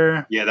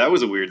everywhere. Yeah, that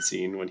was a weird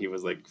scene when he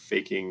was like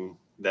faking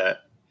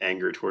that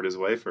anger toward his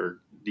wife.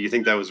 Or do you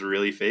think that was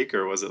really fake,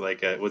 or was it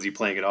like was he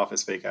playing it off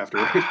as fake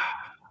afterward?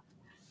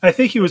 I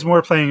think he was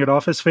more playing it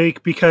off as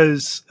fake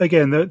because,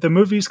 again, the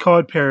movie's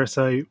called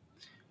Parasite.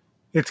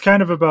 It's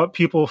kind of about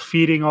people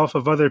feeding off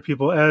of other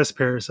people as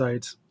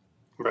parasites.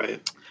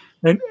 Right.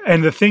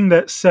 And the thing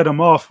that set him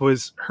off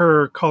was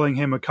her calling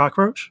him a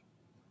cockroach.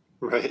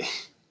 Right.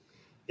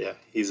 Yeah,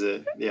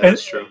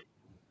 that's true.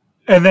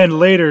 And then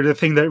later, the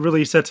thing that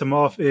really sets him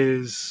off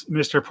is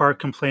Mr. Park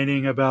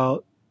complaining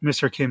about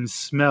Mr. Kim's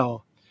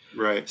smell.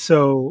 Right.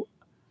 So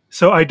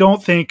I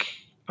don't think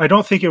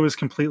it was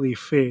completely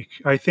fake.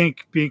 I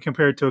think being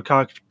compared to a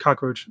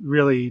cockroach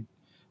really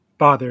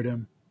bothered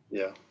him.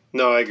 Yeah.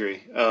 No, I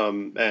agree.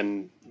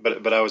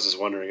 But I was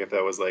just wondering if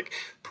that was like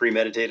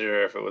premeditated,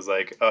 or if it was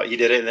like he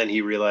did it and then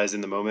he realized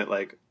in the moment,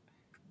 like,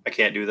 I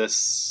can't do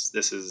this.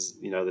 This is,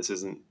 this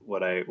isn't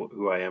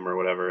who I am or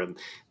whatever. And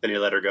then he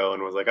let her go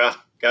and was like,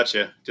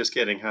 gotcha. Just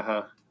kidding.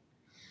 Haha.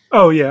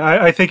 Oh yeah.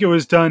 I think it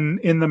was done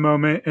in the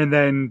moment. And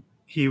then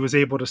he was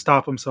able to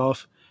stop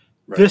himself.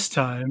 Right. This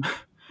time,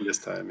 This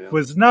time, yeah.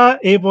 was not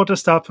able to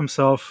stop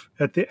himself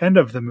at the end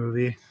of the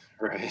movie.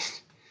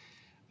 Right.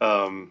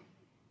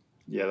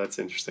 Yeah, that's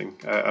interesting.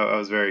 I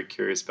was very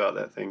curious about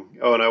that thing.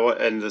 Oh,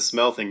 and the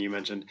smell thing you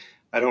mentioned.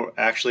 I don't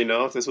actually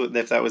know if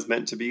that was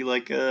meant to be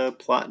like a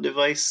plot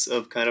device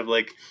of kind of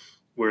like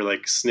we're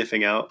like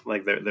sniffing out,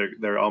 like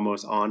they're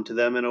almost on to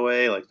them in a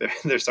way, like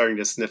they're starting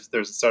to sniff,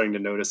 they're starting to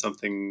notice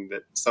something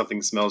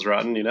smells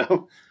rotten, you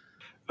know?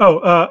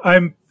 Oh,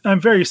 I'm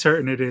very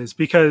certain it is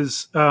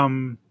because that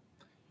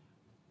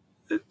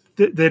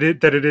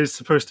it is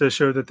supposed to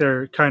show that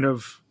they're kind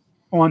of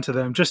onto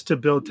them just to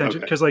build tension.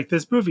 Okay. Because like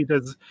this movie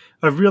does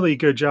a really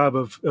good job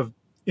of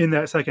in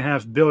that second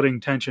half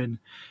building tension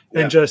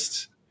Yeah. and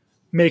just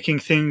making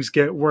things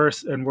get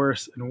worse and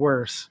worse and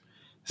worse.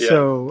 Yeah.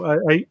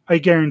 So I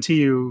guarantee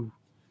you,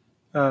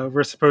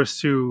 we're supposed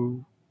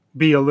to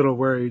be a little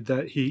worried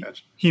that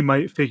Gotcha. he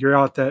might figure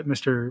out that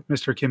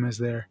Mr. Kim is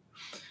there.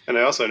 And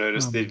I also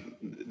noticed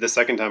the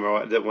second time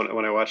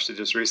when I watched it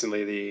just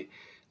recently,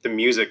 the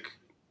music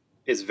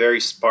is very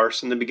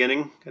sparse in the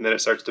beginning, and then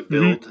it starts to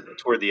build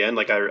toward the end.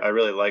 Like I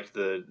really liked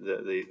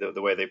the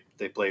way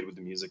they played with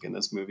the music in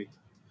this movie.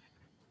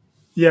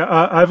 Yeah,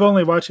 I've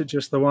only watched it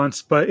just the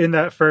once, but in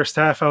that first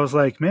half, I was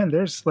like, man,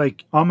 there's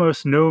like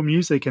almost no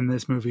music in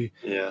this movie.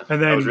 Yeah,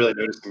 And then I was really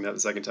noticing that the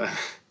second time.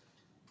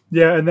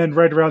 Yeah, and then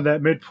right around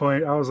that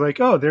midpoint, I was like,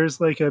 oh,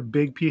 there's like a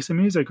big piece of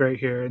music right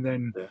here, and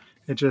then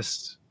it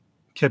just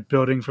kept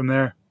building from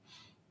there.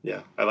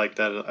 Yeah, I like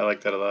that. I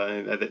like that a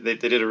lot. They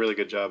did a really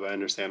good job. I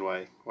understand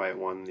why it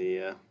won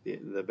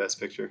the best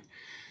picture.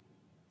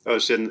 Oh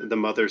shit! The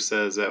mother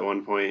says at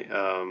one point,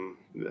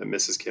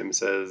 Mrs. Kim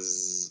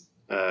says,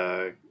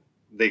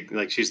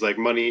 she's like,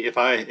 money. If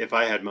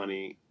I had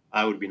money,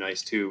 I would be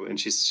nice too. And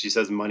she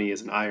says money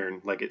is an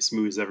iron, like it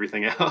smooths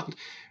everything out,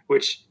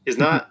 which is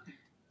not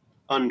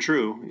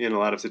untrue in a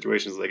lot of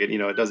situations. Like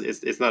it does.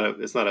 It's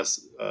not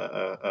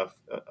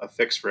a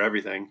fix for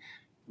everything,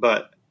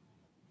 but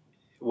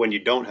when you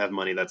don't have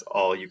money, that's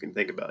all you can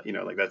think about.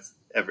 Like that's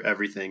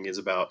everything is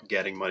about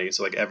getting money.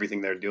 So like everything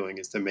they're doing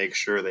is to make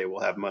sure they will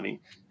have money,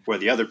 where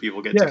the other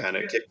people get to kind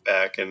of kick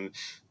back and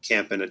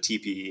camp in a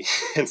teepee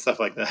and stuff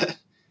like that.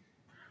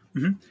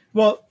 Mm-hmm.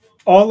 Well,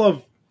 all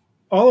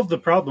of the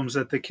problems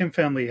that the Kim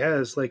family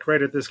has, like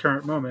right at this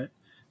current moment,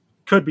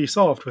 could be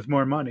solved with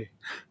more money.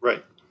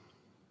 Right.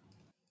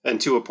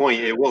 And to a point,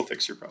 it will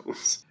fix your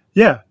problems.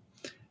 Yeah.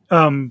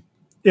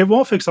 It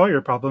won't fix all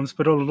your problems,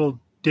 but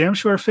it'll damn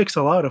sure fix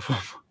a lot of them.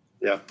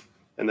 Yeah.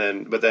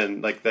 But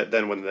then like that,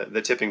 then when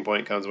the tipping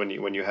point comes, when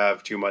you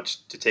have too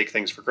much to take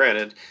things for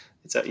granted,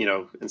 it's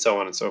and so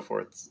on and so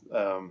forth.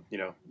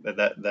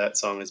 That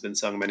song has been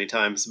sung many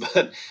times,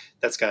 but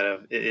that's kind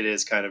of, it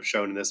is kind of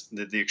shown in this,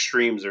 the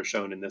extremes are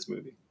shown in this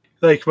movie.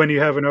 Like when you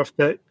have enough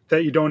that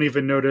you don't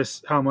even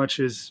notice how much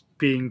is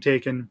being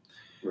taken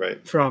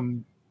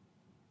from,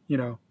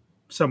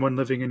 someone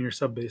living in your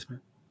sub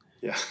basement.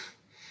 Yeah.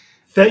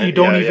 That you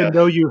don't even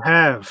know you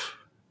have.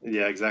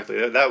 Yeah,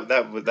 exactly.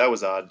 That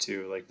was odd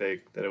too. Like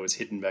that it was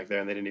hidden back there,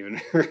 and they didn't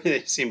even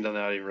they seemed to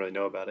not even really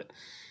know about it.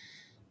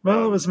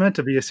 Well, it was meant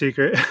to be a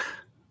secret.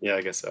 Yeah,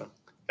 I guess so.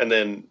 And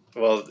then,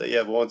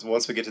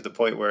 once we get to the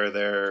point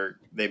where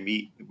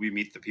we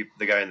meet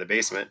the guy in the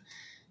basement,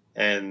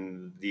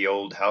 and the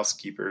old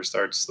housekeeper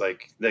starts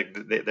like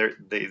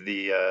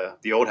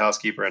the old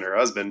housekeeper and her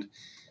husband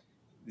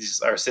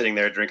just are sitting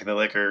there drinking the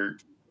liquor,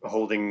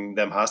 holding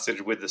them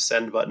hostage with the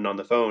send button on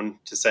the phone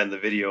to send the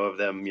video of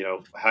them,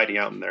 hiding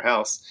out in their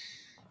house.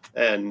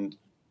 And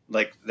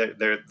like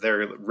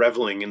they're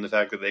reveling in the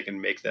fact that they can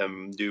make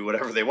them do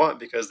whatever they want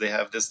because they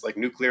have this like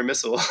nuclear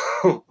missile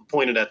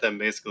pointed at them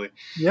basically.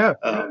 Yeah.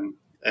 And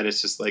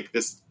it's just like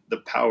the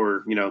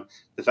power,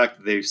 the fact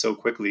that they so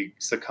quickly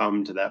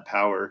succumb to that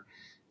power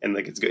and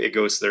like it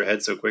goes to their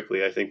head so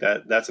quickly. I think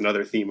that's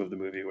another theme of the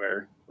movie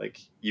where like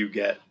you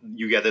get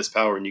this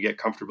power and you get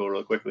comfortable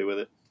real quickly with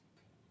it.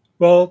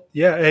 Well,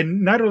 yeah,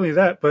 and not only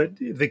that, but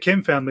the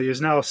Kim family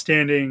is now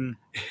standing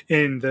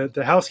in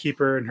the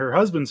housekeeper and her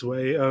husband's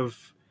way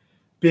of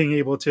being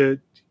able to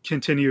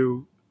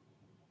continue,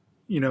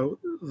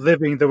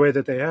 living the way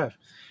that they have.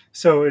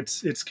 So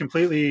it's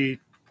completely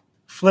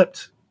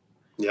flipped.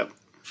 Yep.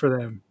 For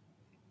them.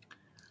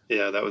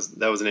 Yeah, that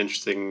was an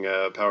interesting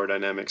power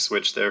dynamic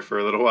switch there for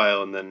a little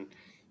while, and then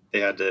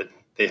they had the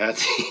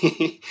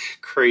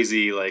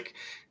crazy like.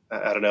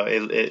 I don't know.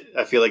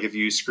 I feel like if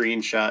you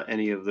screenshot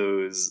any of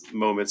those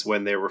moments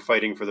when they were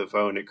fighting for the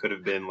phone, it could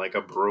have been like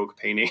a Baroque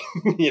painting,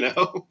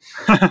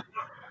 It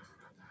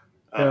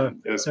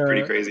was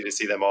pretty crazy to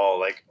see them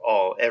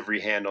all every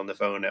hand on the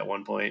phone at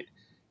one point,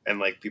 and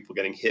like people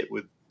getting hit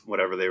with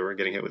whatever they were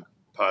getting hit with,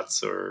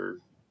 pots or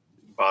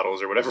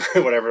bottles or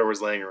whatever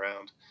was laying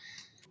around.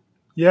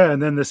 Yeah,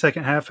 and then the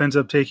second half ends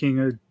up taking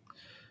a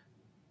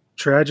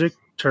tragic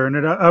turn.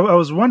 And I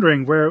was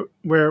wondering where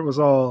it was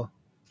all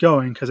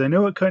going because I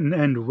know it couldn't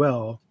end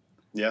well.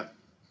 Yeah,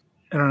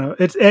 I don't know.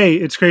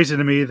 It's crazy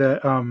to me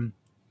that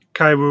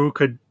Kai Wu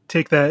could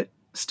take that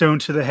stone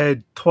to the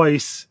head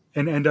twice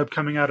and end up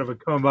coming out of a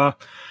coma.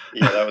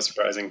 Yeah, that was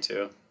surprising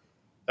too.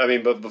 I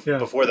mean, but Yeah.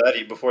 before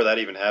that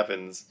even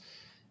happens,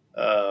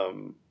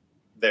 um,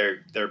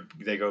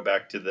 they go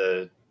back to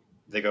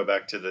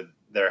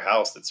their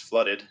house that's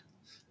flooded,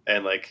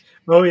 and like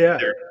Oh yeah.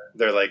 they're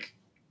they're like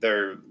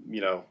they're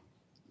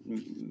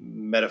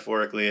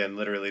metaphorically and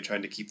literally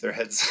trying to keep their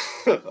heads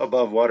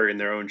above water in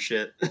their own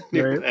shit.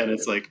 Right. And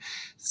it's like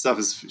stuff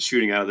is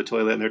shooting out of the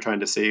toilet and they're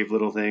trying to save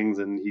little things,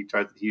 and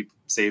he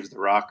saves the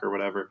rock or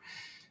whatever.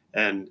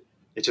 And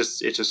it's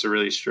just a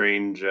really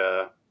strange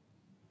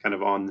kind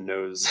of on the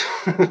nose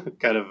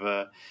kind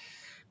of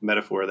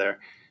metaphor there.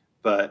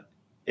 But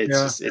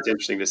Yeah. it's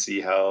interesting to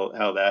see how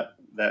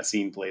that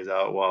scene plays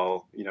out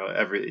while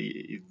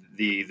every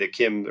the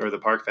Kim or the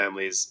Park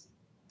family's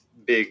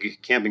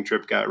big camping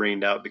trip got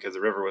rained out because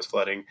the river was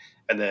flooding,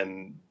 and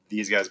then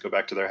these guys go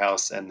back to their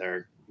house and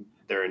their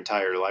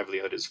entire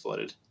livelihood is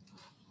flooded.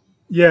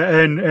 Yeah,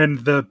 and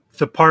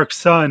the park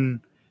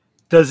son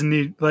doesn't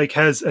need like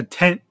has a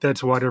tent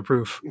that's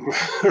waterproof.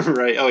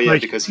 Right. Oh yeah,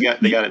 Like because they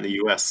got it in the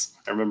U.S.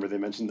 I remember they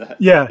mentioned that.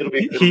 yeah, It'll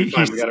be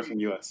fine. We got it from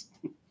the U.S.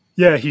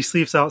 yeah, he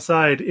sleeps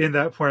outside in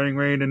that pouring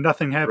rain and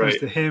nothing happens Right.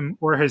 to him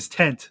or his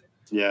tent.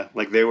 Yeah,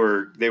 like they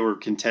were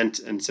content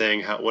and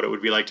saying what it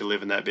would be like to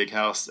live in that big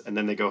house, and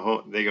then they go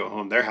home. They go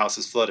home. Their house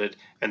is flooded,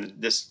 and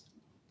this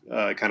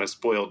kind of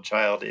spoiled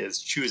child is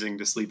choosing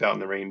to sleep out in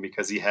the rain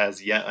because he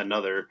has yet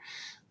another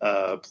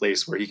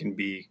place where he can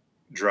be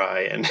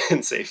dry and,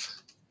 and safe.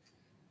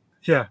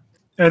 Yeah.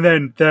 And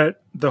then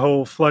the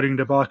whole flooding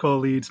debacle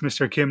leads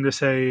Mr. Kim to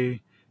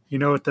say, "You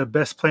know what the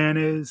best plan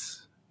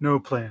is? No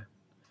plan."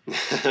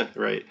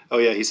 Right. Oh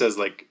yeah, he says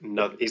like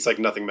no, he's like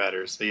nothing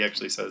matters. He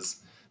actually says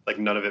like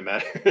none of it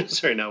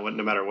matters right now,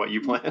 no matter what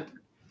you plan.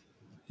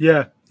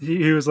 Yeah,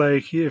 he was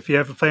like, "If you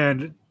have a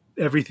plan,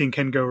 everything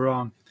can go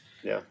wrong."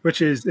 Yeah.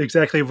 Which is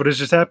exactly what has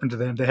just happened to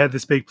them. They had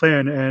this big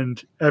plan,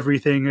 and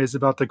everything is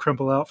about to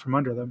crumble out from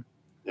under them.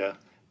 Yeah.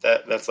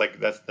 That's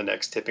the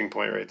next tipping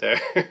point right there.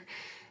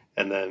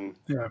 And then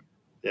Yeah.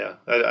 yeah,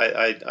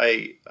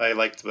 I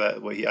liked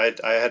that. What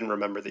I hadn't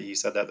remembered that he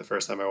said that the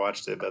first time I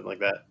watched it, but like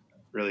that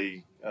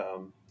really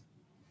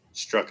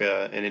struck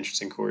an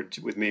interesting chord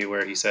with me,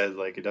 where he said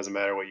like it doesn't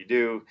matter what you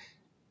do,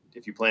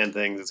 if you plan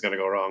things, it's going to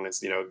go wrong.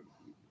 It's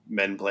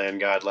men plan,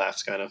 God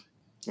laughs kind of.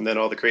 And then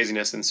all the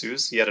craziness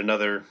ensues. Yet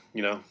another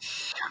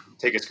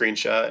take a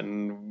screenshot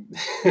and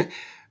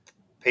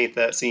paint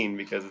that scene,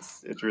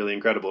 because it's really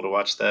incredible to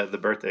watch the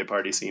birthday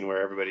party scene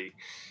where everybody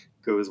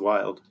goes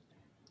wild.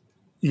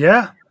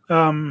 Yeah.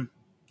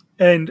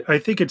 And I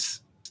think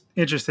it's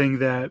interesting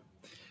that,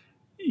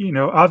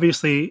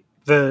 obviously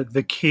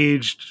the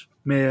caged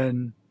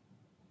man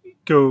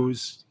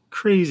goes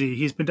crazy.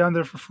 He's been down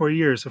there for 4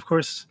 years. Of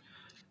course,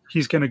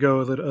 he's going to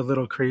go a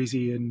little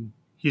crazy, and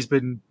he's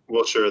been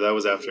Well, sure, that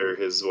was after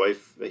his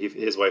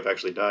wife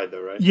actually died,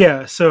 though, right?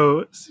 yeah.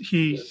 So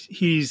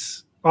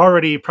he's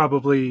already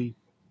probably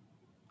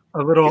a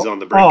He's little on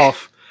the brink.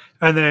 off,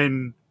 and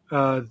then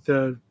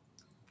the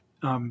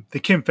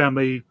Kim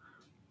family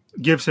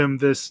gives him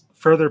this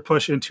further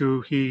push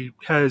into he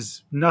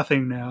has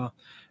nothing now,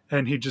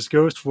 and he just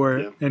goes for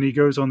it, Yeah. and he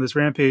goes on this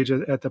rampage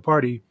at the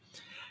party,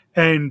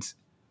 and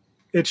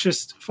it's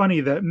just funny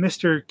that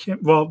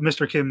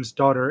Mr. Kim's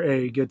daughter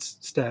A gets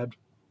stabbed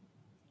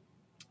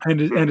and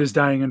Hmm. is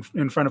dying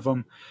in front of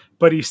him,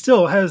 but he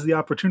still has the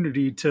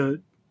opportunity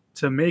to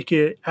make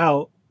it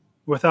out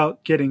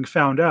without getting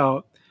found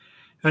out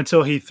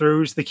until he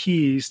throws the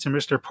keys to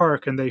Mr.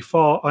 Park and they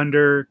fall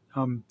under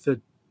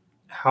the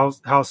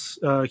house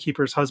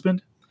keeper's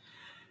husband.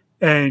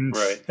 And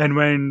Right. and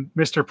when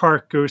Mr.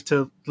 Park goes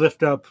to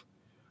lift up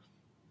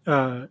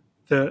uh,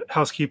 the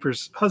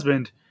housekeeper's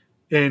husband,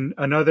 in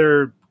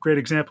another great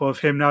example of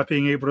him not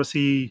being able to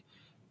see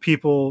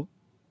people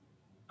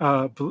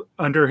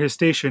under his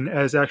station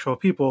as actual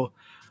people,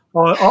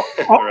 all, all,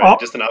 Right. all,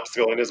 Just an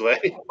obstacle in his way.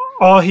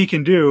 all he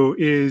can do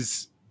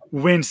is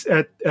wince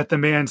at the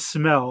man's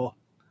smell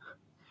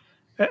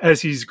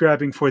as he's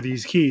grabbing for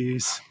these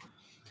keys,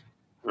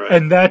 Right.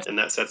 and that's And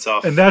that sets and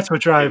off that's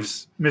what Kim.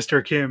 drives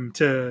Mr. Kim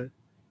to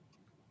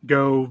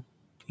go,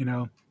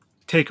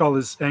 take all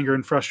his anger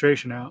and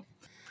frustration out.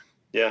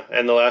 Yeah,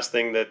 and the last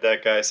thing that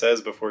guy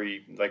says before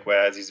he like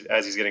as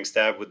he's getting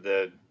stabbed with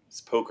the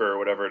poker or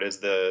whatever it is,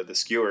 the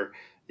skewer,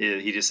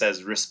 he just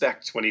says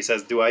respect when he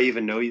says, "Do I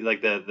even know you?"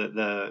 Like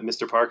the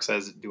Mr. Park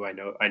says, "Do I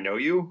know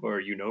you, or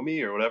you know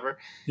me, or whatever?"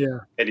 Yeah,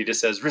 And he just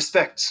says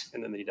respect,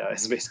 and then he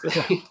dies yeah,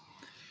 basically.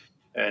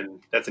 And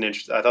that's an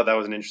interest. I thought that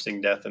was an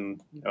interesting death,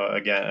 and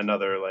again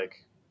another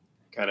like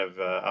kind of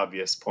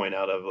obvious point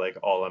out of like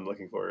all I'm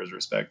looking for is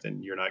respect,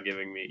 and you're not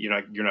giving me,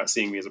 you're not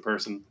seeing me as a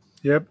person.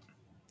 yep.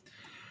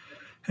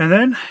 And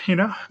then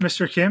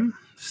Mr. Kim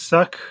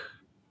stuck,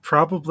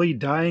 probably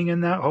dying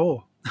in that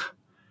hole.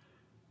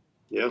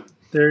 Yeah. I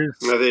There's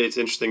think it's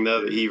interesting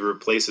though that he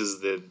replaces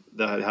the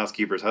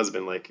housekeeper's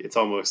husband. Like it's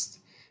almost,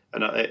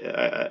 and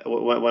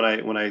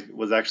when I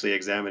was actually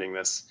examining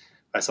this,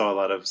 I saw a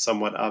lot of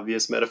somewhat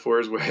obvious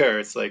metaphors where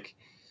it's like,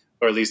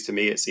 or at least to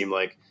me, it seemed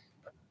like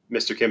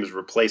Mr. Kim is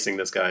replacing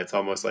this guy. It's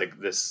almost like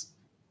the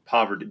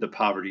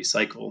poverty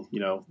cycle.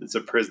 It's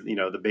a prison.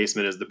 The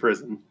basement is the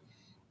prison,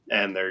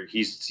 and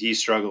he's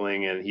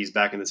struggling, and he's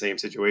back in the same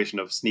situation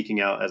of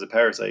sneaking out as a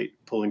parasite,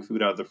 pulling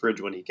food out of the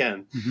fridge when he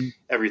can. Mm-hmm.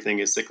 Everything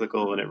is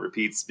cyclical and it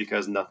repeats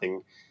because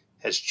nothing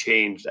has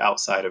changed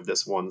outside of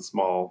this one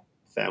small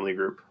family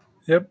group.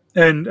 Yep.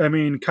 And I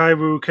mean,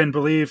 Kaiwu can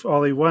believe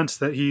all he wants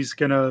that he's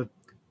going to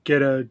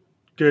get a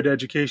good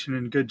education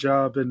and good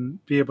job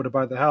and be able to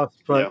buy the house,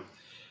 but Yeah.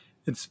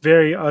 it's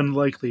very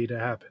unlikely to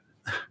happen.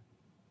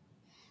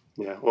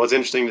 Yeah. Well, it's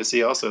interesting to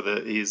see also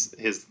that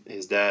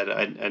his dad,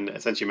 and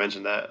since you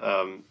mentioned that,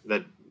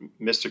 that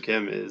Mr.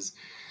 Kim is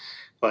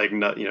like,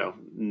 not,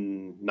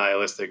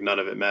 nihilistic. None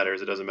of it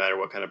matters. It doesn't matter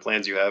what kind of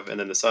plans you have. And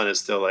then the son is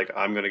still like,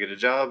 I'm going to get a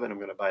job and I'm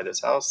going to buy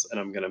this house and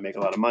I'm going to make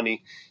a lot of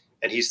money.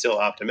 And he's still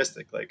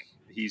optimistic. Like,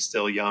 he's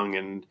still young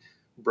and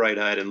bright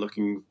eyed and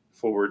looking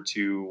forward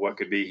to what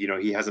could be.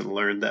 He hasn't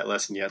learned that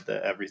lesson yet,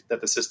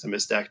 that the system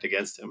is stacked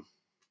against him,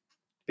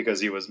 because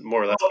he was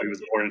more or less, he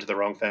was born into the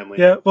wrong family.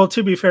 Yeah. Well,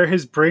 to be fair,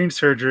 his brain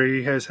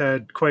surgery has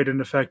had quite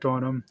an effect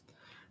on him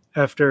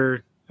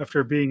after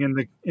being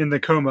in the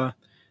coma.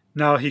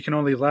 Now he can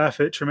only laugh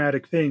at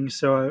traumatic things.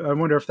 So I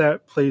wonder if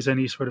that plays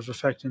any sort of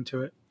effect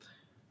into it.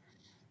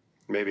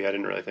 Maybe. I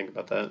didn't really think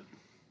about that.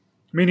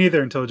 Me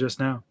neither until just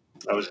now.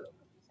 I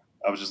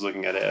was just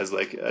looking at it as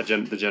like the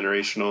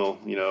generational.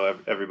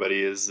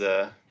 Everybody is.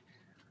 The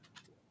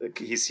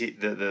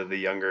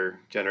younger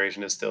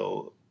generation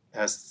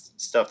has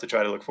stuff to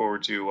try to look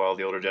forward to, while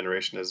the older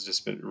generation has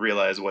just been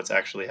realized what's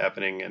actually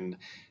happening and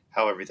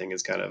how everything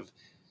is kind of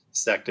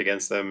stacked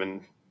against them.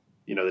 And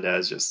the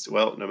dad's just,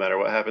 well, no matter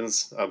what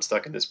happens, I'm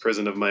stuck in this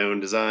prison of my own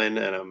design,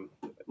 and I'm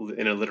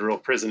in a literal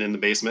prison in the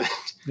basement.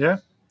 Yeah.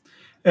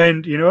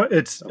 And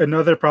it's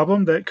another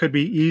problem that could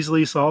be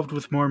easily solved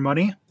with more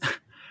money.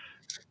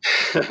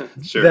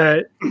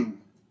 Sure.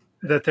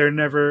 that they're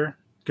never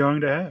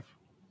going to have.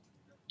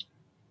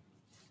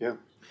 Yeah.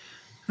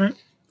 All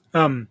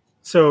right.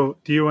 So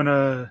do you want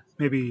to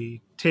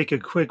maybe take a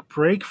quick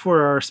break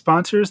for our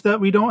sponsors that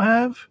we don't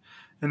have,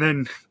 and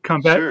then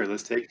come back? Sure,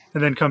 let's take.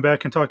 And then come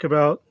back and talk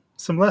about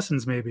some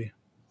lessons, maybe.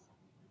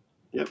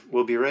 Yep,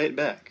 we'll be right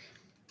back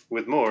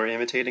with more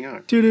Imitating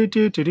Art. Do do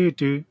do do do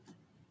do.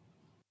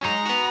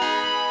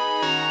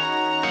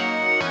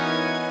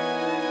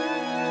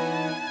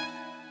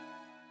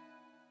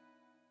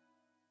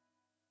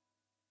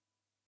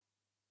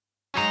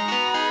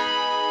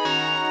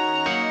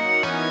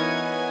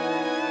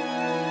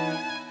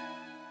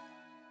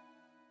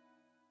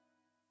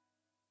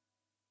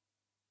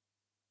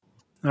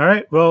 All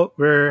right. Well,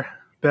 we're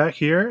back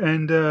here,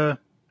 and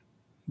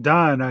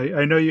Don,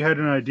 I know you had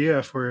an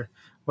idea for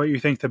what you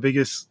think the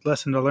biggest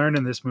lesson to learn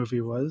in this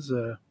movie was,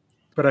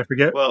 but I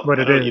forget what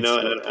it is.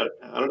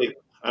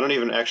 I don't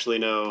even actually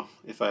know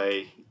if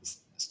I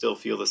still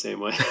feel the same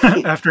way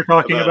after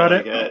talking about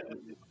it.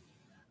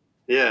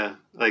 Yeah,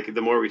 like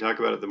the more we talk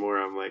about it, the more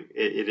I'm like,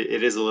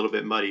 it is a little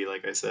bit muddy,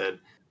 like I said,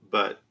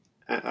 but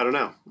I don't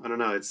know.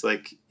 It's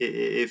like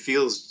it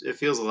feels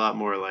a lot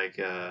more like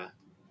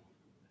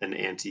an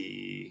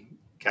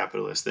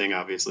anti-capitalist thing,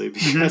 obviously,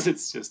 because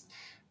it's just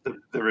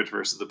the rich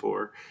versus the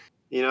poor.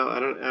 I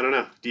don't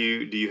know. Do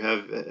you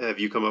have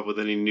you come up with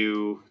any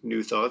new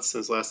thoughts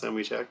since last time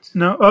we checked?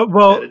 No.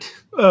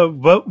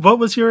 What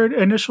was your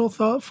initial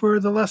thought for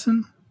the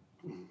lesson?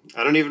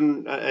 I don't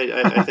even.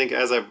 I think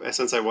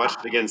since I watched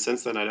it again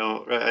since then,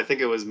 I think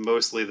it was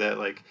mostly that,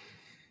 like,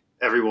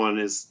 everyone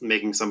is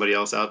making somebody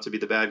else out to be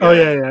the bad guy. Oh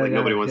yeah. Like,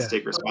 nobody wants to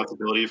take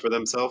responsibility for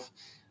themselves,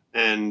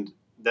 and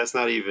that's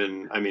not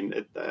even. I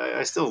mean,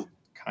 I still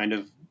kind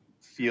of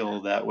feel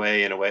that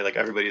way in a way. Like,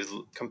 everybody's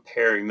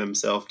comparing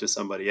themselves to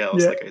somebody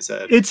else. Yeah, like I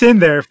said, it's in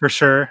there for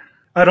sure.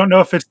 I don't know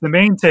if it's the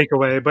main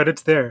takeaway, but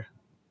it's there.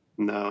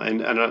 No,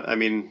 and I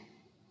mean.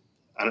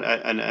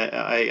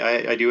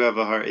 I do have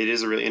a heart. It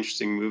is a really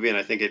interesting movie, and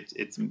I think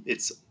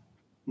it's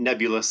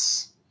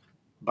nebulous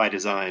by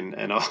design,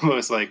 and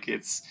almost like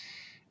it's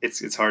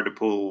hard to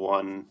pull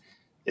one.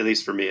 At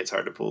least for me, it's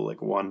hard to pull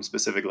like one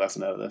specific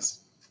lesson out of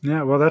this.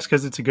 Yeah, well, that's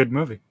because it's a good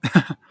movie.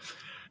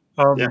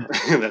 Yeah,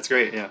 that's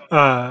great.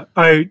 Yeah.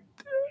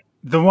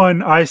 The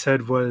one I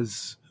said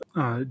was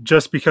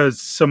just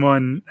because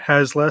someone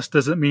has less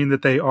doesn't mean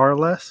that they are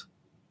less.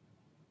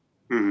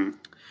 Mm-hmm.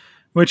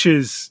 Which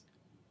is.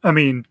 I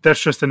mean,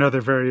 that's just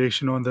another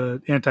variation on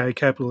the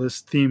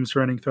anti-capitalist themes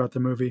running throughout the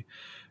movie.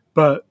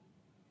 But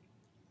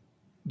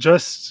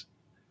just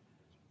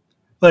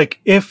like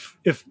if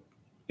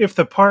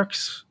the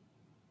Parks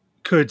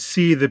could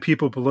see the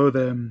people below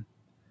them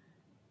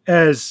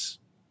as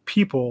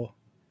people,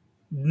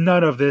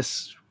 none of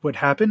this would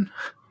happen.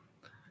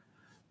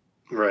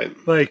 Right.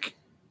 Like,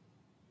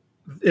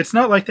 it's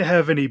not like they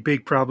have any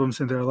big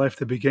problems in their life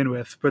to begin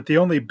with, but the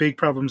only big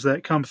problems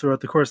that come throughout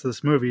the course of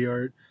this movie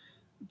are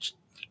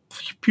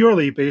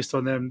purely based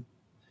on them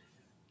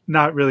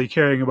not really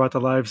caring about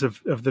the lives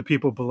of the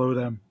people below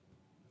them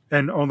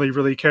and only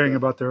really caring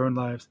about their own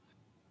lives.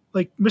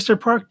 Like, Mr.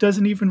 Park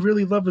doesn't even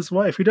really love his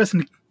wife. He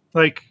doesn't,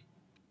 like,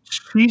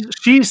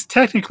 she's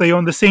technically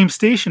on the same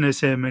station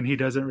as him, and he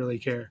doesn't really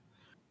care.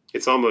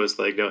 It's almost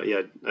like,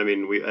 yeah, I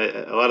mean,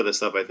 a lot of this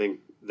stuff, I think,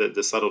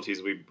 the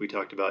subtleties we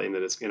talked about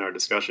in our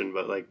discussion,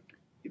 but like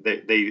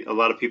they a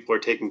lot of people are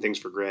taking things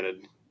for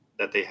granted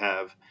that they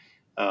have,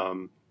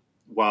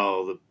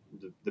 while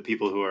the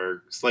people who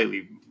are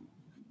slightly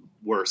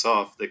worse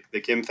off,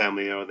 the Kim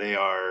family, they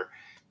are,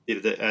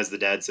 as the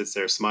dad sits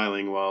there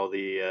smiling while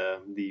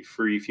the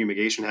free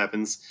fumigation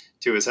happens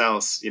to his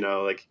house,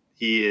 like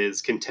he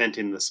is content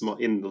in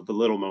the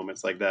little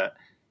moments like that.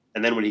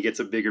 And then when he gets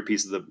a bigger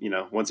piece of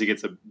once he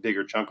gets a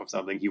bigger chunk of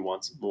something, he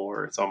wants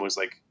more. It's almost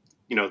like,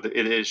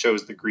 it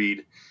shows the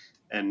greed,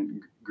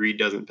 and greed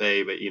doesn't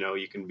pay, but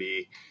you can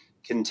be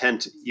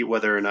content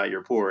whether or not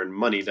you're poor, and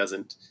money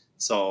doesn't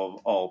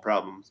solve all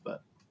problems,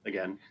 but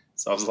again,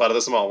 solves a lot of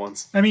the small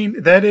ones. I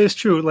mean, that is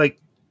true. Like,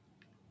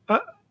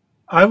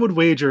 I would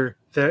wager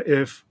that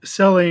if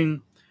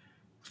selling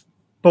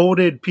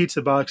folded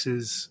pizza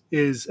boxes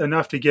is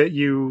enough to get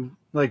you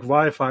like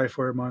Wi-Fi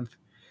for a month,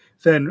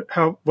 then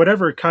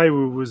whatever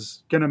Kaiwu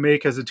was going to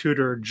make as a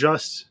tutor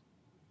just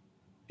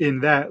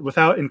in that,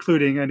 without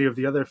including any of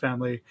the other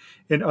family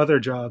in other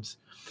jobs,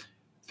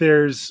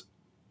 there's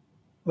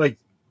like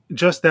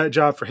just that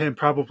job for him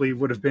probably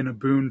would have been a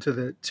boon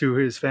to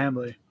his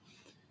family.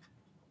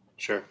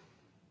 Sure.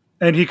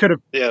 And he could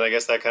have. Yeah, and I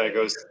guess that kind of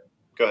goes.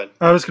 Go ahead.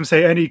 I was going to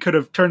say, and he could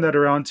have turned that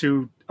around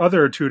to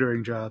other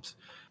tutoring jobs.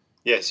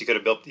 Yes, you could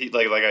have built,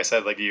 like I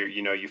said, like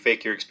you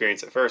fake your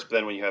experience at first,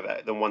 but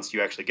then once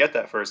you actually get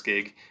that first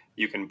gig,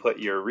 you can put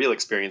your real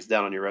experience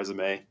down on your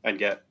resume and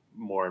get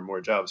more and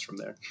more jobs from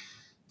there.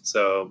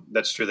 So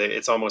that's true.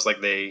 It's almost like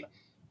the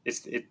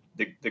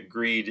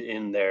greed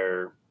in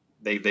there.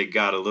 They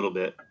got a little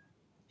bit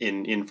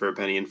in for a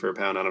penny, in for a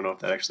pound. I don't know if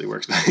that actually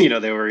works, but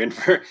they were in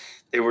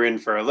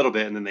for a little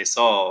bit, and then they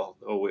saw,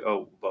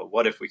 but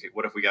what if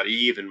we got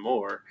even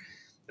more,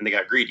 and they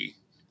got greedy,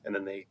 and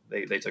then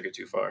they took it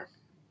too far.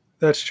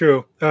 That's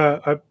true.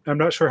 I'm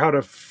not sure how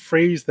to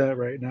phrase that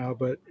right now,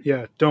 but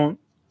yeah, don't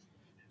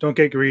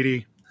get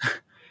greedy.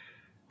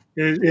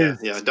 Yeah.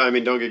 I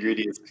mean, don't get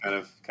greedy is kind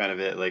of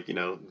it. Like,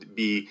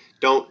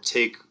 don't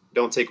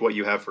take what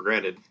you have for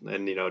granted,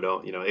 and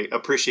don't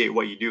appreciate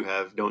what you do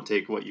have. Don't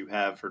take what you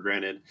have for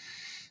granted,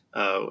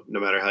 no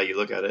matter how you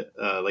look at it.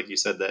 Like you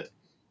said, that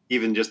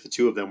even just the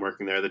two of them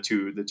working there, the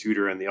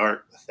tutor and the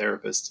art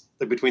therapist,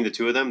 like between the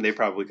two of them, they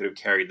probably could have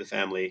carried the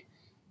family,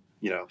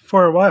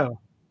 for a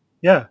while.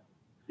 Yeah.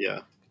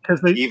 Yeah,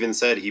 because he even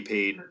said he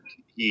paid.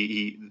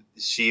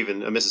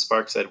 Mrs.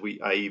 Park said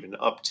I even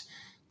upped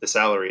the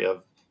salary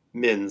of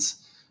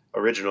Min's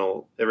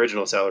original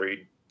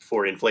salary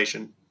for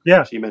inflation.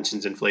 Yeah, she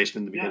mentions inflation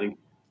in the beginning,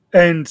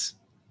 and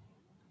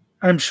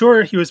I'm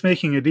sure he was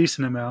making a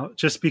decent amount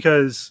just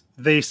because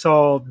they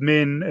saw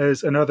Min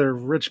as another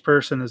rich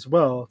person as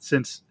well,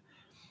 since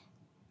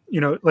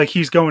like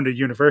he's going to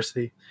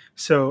university.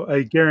 So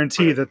I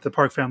guarantee that the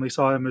Park family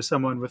saw him as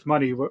someone with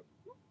money.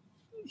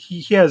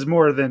 He has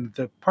more than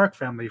the Park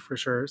family for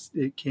sure.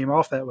 It came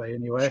off that way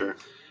anyway. Sure.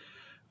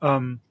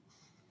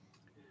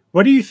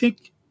 What do you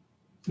think?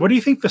 What do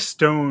you think the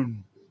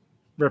stone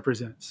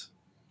represents?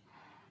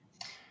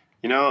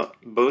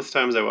 Both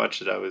times I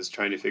watched it, I was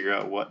trying to figure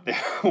out what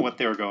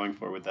they were going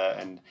for with that,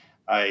 and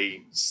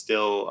I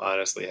still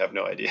honestly have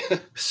no idea.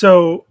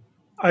 So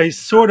I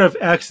sort of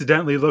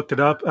accidentally looked it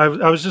up. I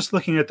was just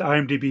looking at the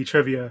IMDb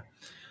trivia,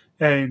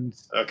 and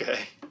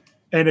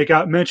it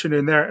got mentioned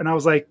in there, and I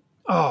was like,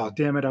 oh,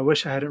 damn it. I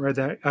wish I hadn't read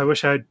that. I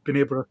wish I had been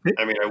able to.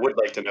 I mean, I would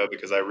like to know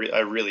because I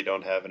really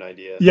don't have an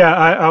idea. Yeah,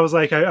 I was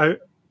like,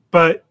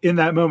 but in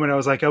that moment, I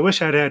was like, I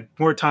wish I'd had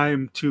more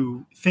time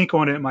to think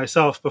on it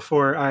myself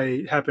before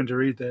I happened to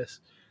read this.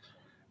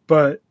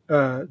 But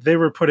they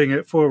were putting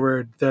it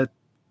forward that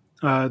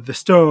the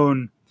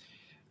stone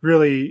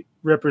really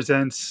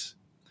represents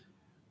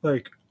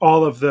like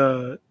all of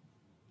the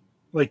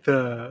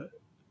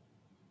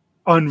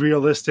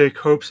unrealistic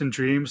hopes and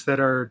dreams that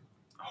are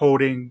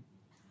holding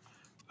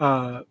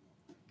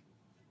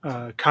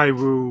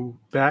Kaiwu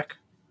back.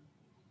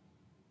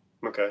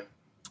 Okay.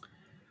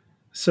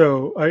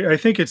 So I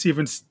think it's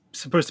even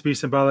supposed to be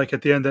symbolic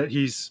at the end that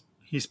he's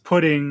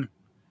putting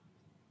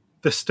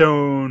the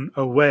stone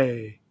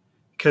away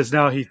because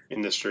now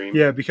in the stream.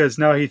 Yeah, because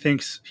now he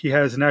thinks he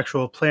has an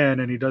actual plan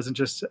and he doesn't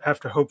just have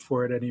to hope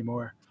for it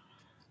anymore.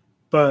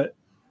 But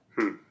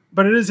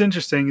it is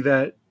interesting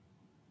that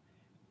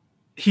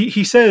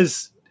he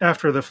says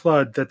after the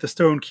flood that the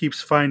stone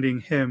keeps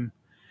finding him,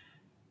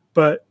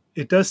 but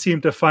it does seem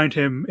to find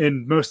him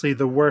in mostly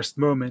the worst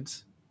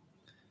moments.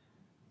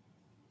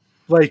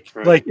 Like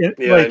in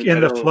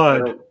the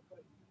flood.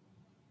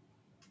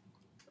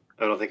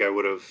 I don't think I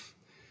would have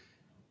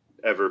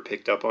ever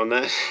picked up on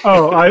that.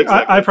 Oh,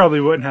 exactly. I probably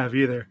wouldn't have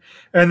either.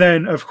 And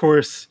then, of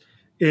course,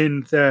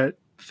 in that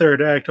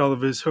third act, all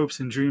of his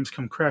hopes and dreams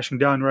come crashing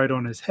down right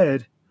on his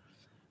head.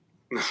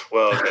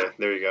 Well, okay,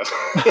 there you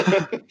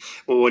go.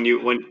 Well, when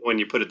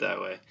you put it that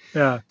way,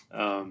 yeah.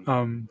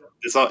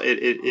 It's all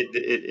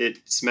it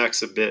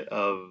smacks a bit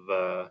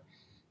of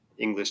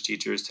English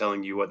teachers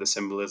telling you what the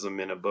symbolism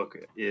in a book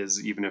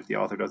is, even if the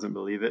author doesn't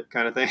believe it,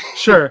 kind of thing.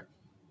 Sure,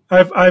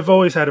 I've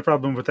always had a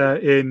problem with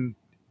that in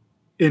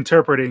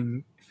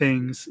interpreting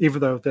things,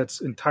 even though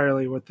that's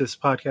entirely what this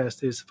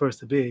podcast is supposed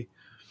to be.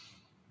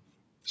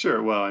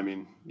 Sure. Well, I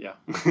mean, yeah.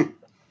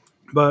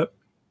 But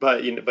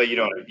but you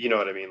know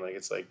what I mean. Like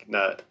it's like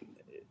not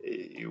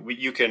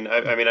you can.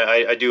 I mean,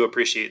 I do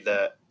appreciate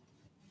that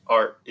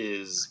art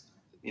is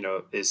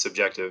is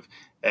subjective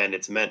and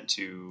it's meant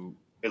to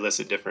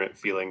elicit different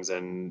feelings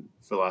and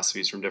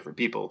philosophies from different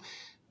people.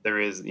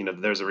 There's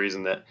a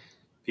reason that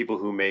people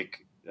who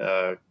make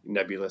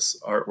nebulous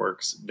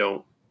artworks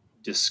don't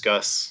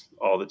discuss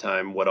all the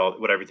time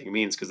what everything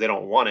means, because they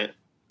don't want it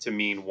to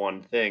mean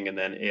one thing and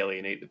then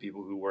alienate the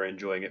people who were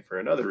enjoying it for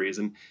another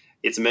reason.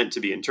 It's meant to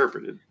be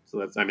interpreted. So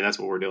that's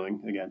what we're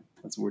doing. Again,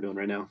 that's what we're doing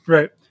right now.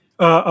 right.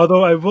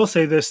 Although I will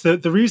say this, the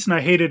reason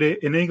I hated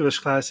it in English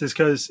class is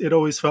because it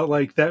always felt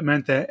like that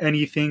meant that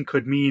anything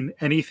could mean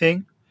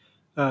anything.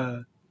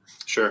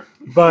 Sure.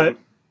 But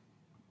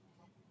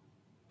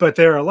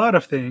there are a lot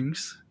of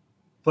things,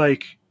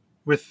 like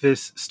with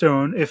this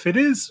stone, if it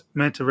is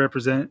meant to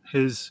represent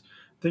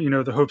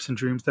the hopes and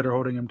dreams that are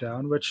holding him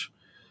down, which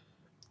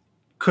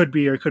could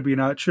be or could be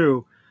not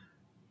true,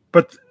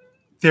 but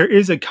there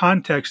is a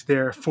context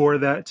there for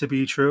that to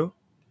be true.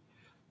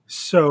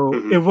 So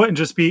it wouldn't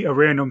just be a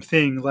random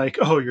thing like,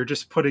 oh, you're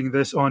just putting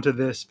this onto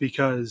this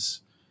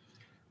because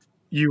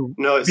you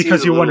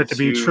want it to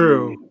be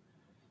true.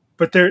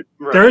 But there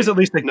is at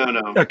least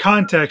a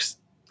context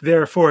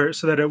there for it,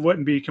 so that it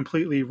wouldn't be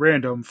completely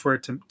random for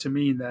it to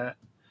mean that.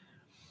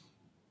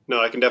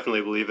 No, I can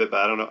definitely believe it, but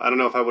I don't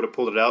know if I would have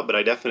pulled it out, but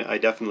I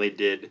definitely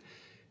did.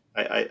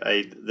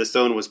 The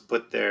stone was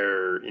put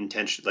there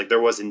intention, like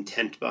there was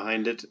intent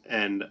behind it,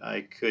 and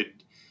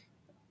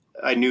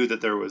I knew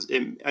that there was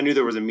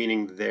a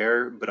meaning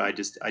there, but I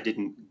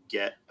didn't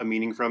get a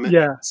meaning from it.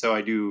 Yeah. So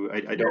I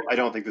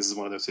don't think this is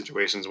one of those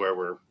situations where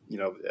we're,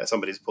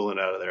 somebody's pulling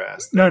it out of their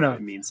ass. No.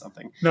 It means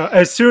something. No,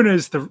 as soon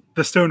as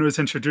the stone was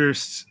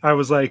introduced, I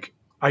was like,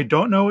 I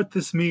don't know what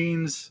this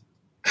means,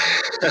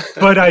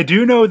 but I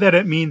do know that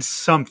it means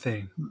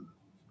something.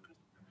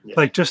 Yeah.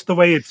 Like just the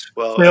way it's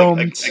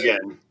filmed.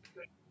 Again,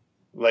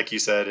 like you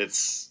said,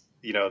 it's,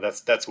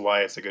 that's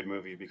why it's a good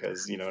movie,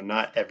 because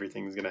not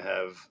everything's going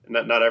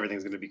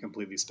to be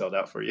completely spelled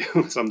out for you.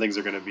 Some things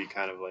are going to be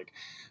kind of like,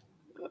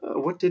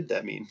 what did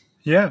that mean?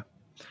 Yeah.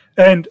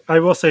 And I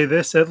will say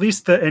this, at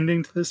least the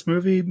ending to this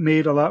movie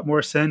made a lot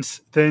more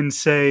sense than,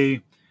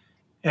 say,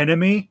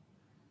 Enemy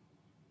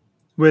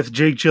with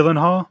Jake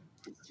Gyllenhaal.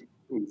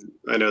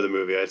 I know the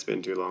movie. It's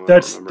been too long.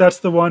 That's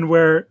the one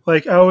where,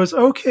 like, I was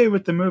okay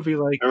with the movie.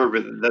 Like, I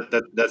remember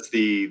that's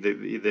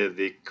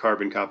the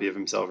carbon copy of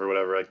himself or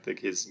whatever, like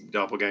his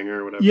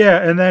doppelganger or whatever. Yeah,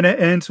 and then it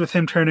ends with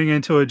him turning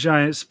into a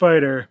giant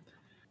spider,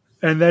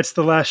 and that's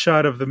the last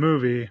shot of the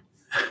movie.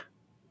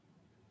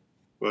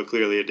 Well,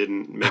 clearly it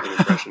didn't make an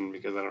impression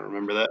because I don't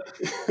remember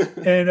that.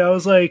 And I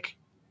was like,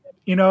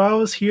 I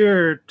was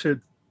here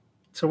to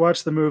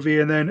watch the movie,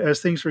 and then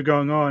as things were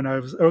going on, I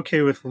was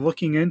okay with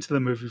looking into the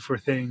movie for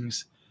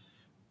things.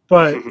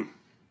 But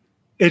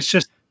it's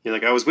just... You're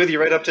like, I was with you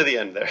right up to the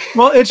end there.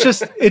 Well,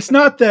 it's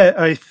not that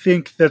I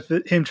think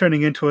that him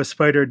turning into a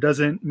spider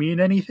doesn't mean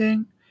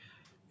anything.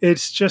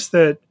 It's just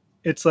that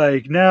it's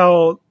like,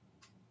 now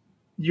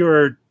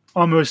you're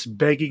almost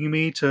begging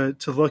me to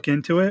look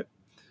into it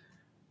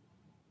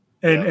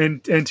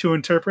and to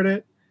interpret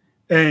it.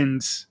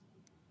 And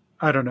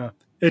I don't know.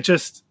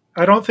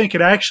 I don't think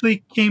it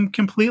actually came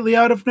completely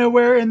out of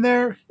nowhere in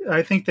there.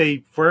 I think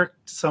they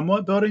worked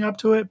somewhat building up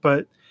to it,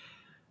 but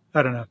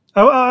I don't know.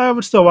 I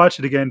would still watch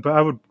it again, but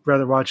I would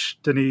rather watch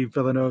Denis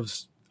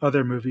Villeneuve's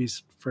other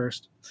movies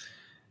first.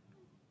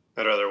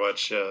 I'd rather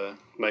watch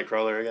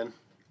Nightcrawler again.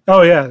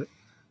 Oh yeah,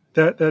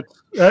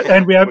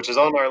 and we have, which is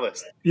on our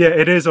list. Yeah,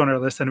 it is on our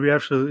list, and we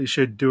absolutely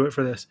should do it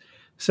for this.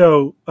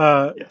 So,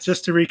 yes.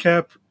 Just to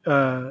recap,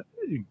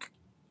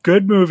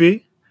 good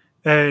movie,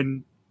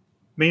 and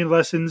main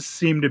lessons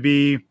seem to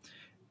be: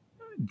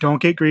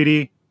 don't get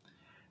greedy,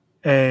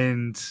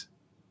 and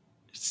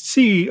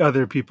see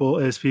other people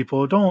as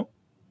people. Don't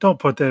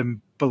put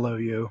them below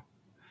you.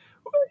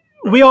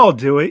 We all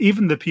do it.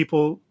 Even the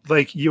people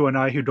like you and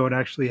I who don't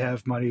actually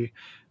have money.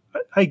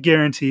 I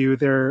guarantee you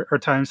there are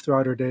times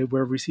throughout our day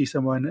where we see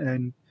someone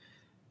and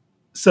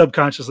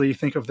subconsciously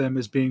think of them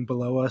as being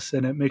below us,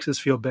 and it makes us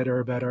feel better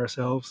about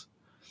ourselves.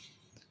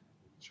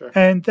 Sure.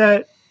 And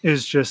that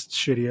is just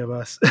shitty of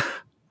us.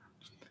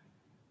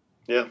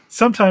 Yeah.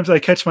 Sometimes I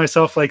catch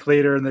myself like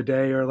later in the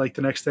day or like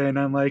the next day, and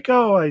I'm like,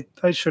 oh,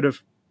 I should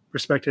have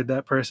respected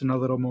that person a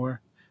little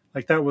more.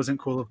 Like, that wasn't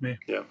cool of me.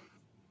 Yeah.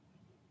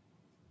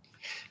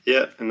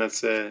 Yeah, and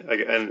that's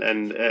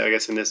and I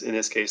guess in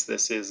this case,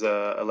 this is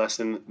a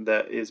lesson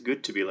that is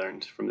good to be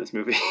learned from this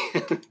movie.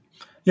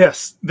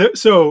 Yes.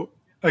 So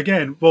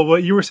again, well,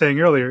 what you were saying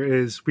earlier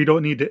is we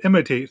don't need to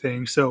imitate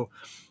things. So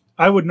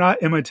I would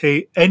not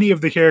imitate any of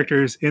the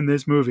characters in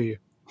this movie.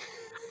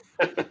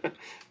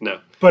 No.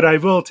 But I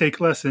will take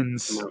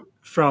lessons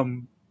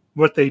from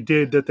what they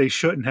did that they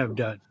shouldn't have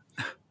done.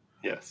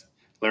 Yes.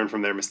 Learn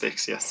from their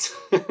mistakes. Yes.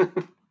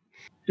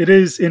 It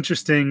is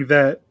interesting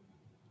that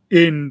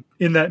in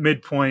that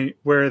midpoint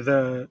where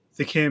the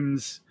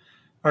Kims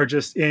are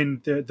just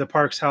in the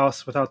Parks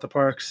house without the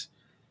Parks.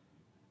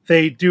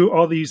 They do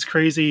all these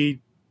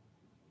crazy,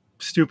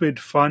 stupid,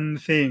 fun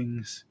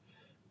things,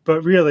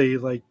 but really,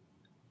 like,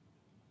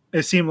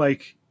 it seemed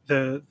like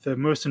the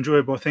most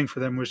enjoyable thing for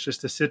them was just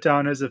to sit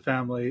down as a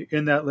family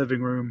in that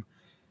living room,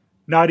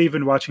 not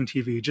even watching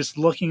TV, just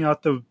looking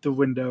out the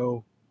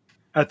window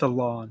at the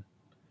lawn,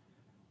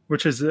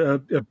 which is a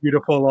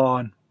beautiful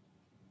lawn.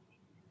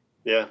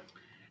 Yeah.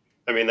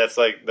 I mean, that's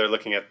like they're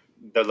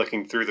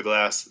looking through the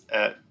glass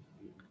at,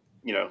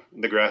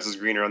 the grass is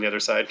greener on the other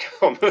side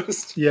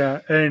almost.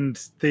 Yeah, and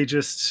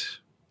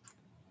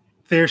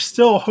they're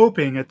still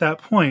hoping at that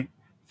point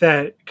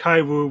that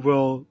Kaiwu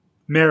will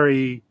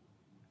marry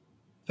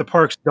the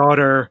Park's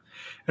daughter,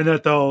 and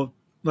that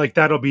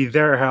that'll be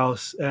their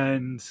house,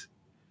 and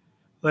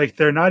like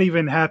they're not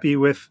even happy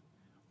with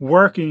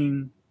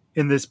working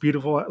in this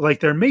beautiful, like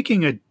they're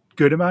making a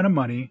good amount of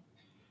money,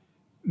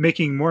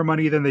 making more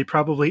money than they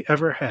probably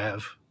ever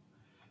have,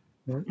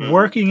 Mm-hmm.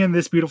 working in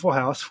this beautiful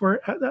house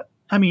for,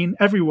 I mean,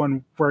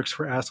 everyone works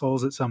for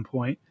assholes at some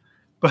point,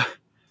 but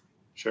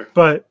Sure.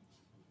 but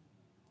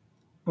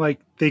like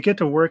they get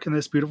to work in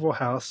this beautiful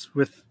house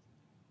with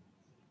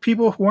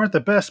people who aren't the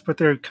best, but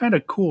they're kind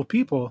of cool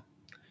people,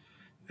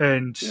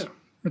 and Yeah.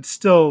 it's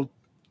still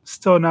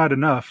not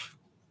enough.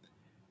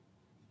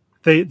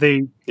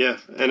 They Yeah.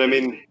 And I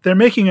mean, they're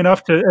making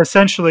enough to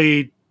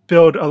essentially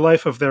build a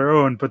life of their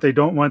own, but they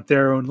don't want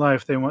their own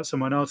life. They want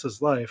someone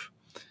else's life.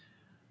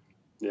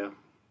 yeah.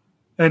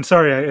 And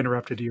sorry, I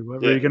interrupted you.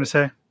 What were Yeah. you going to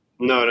say?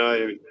 No, no.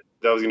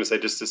 I was going to say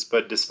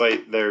but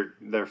despite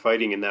their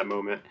fighting in that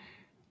moment,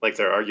 like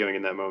they're arguing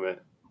in that moment,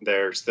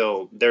 they're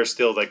still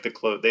like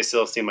they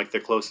still seem like the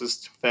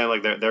closest family.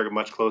 Like they're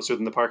much closer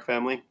than the Park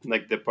family.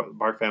 Like the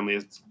Park family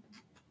is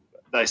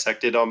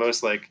dissected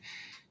almost. Like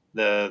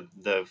the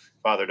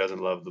father doesn't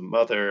love the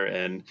mother,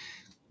 and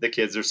the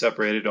kids are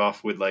separated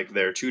off with like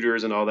their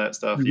tutors and all that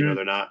stuff. Hmm.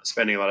 They're not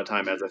spending a lot of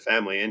time as a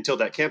family until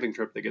that camping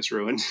trip that gets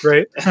ruined,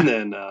 Right. and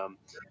then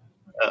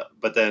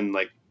but then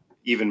like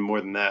even more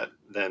than that,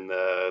 then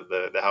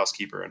the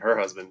housekeeper and her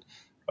husband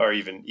are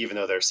even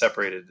though they're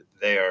separated,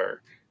 they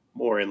are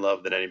more in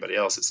love than anybody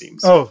else. It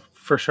seems. Oh,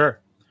 for sure.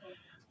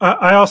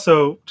 I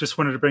also just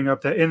wanted to bring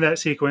up that in that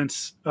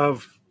sequence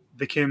of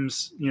the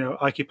Kims,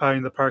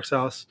 occupying the Park's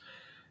house,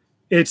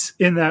 it's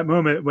in that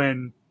moment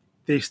when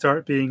they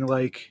start being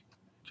like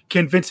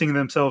convincing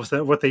themselves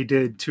that what they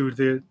did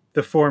to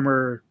the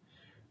former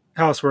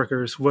house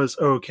workers was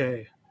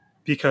okay,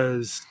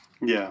 because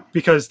Yeah,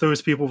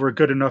 those people were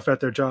good enough at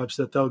their jobs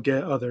that they'll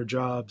get other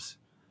jobs.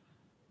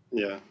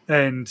 yeah,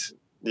 And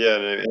yeah.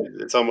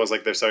 And it's almost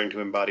like they're starting to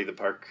embody the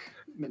Park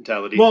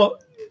mentality. well,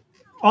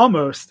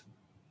 almost,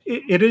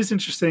 it is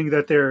interesting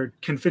that they're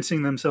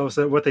convincing themselves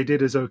that what they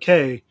did is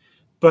okay,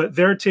 but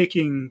they're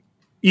taking,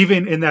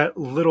 even in that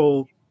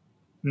little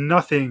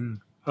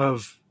nothing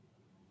of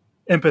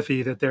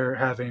empathy that they're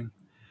having,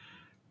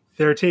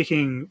 they're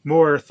taking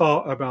more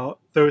thought about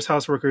those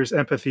house workers'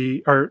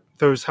 empathy, or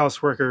those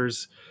house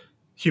workers'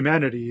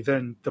 humanity,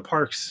 than the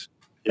Parks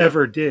Yeah,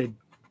 ever did.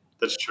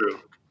 that's true.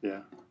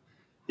 Yeah.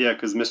 Yeah,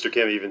 because Mr.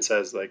 Kim even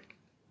says like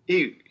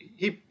he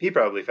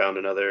probably found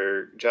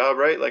another job,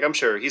 right? Like I'm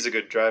sure he's a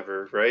good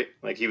driver, right?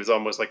 Like he was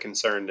almost like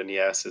concerned, and he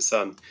asked his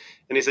son,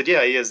 and he said,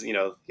 "Yeah, he is.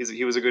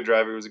 He was a good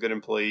driver. He was a good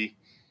employee.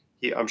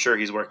 I'm sure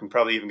he's working.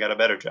 Probably even got a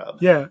better job."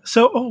 Yeah.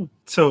 So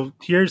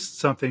here's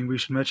something we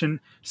should mention.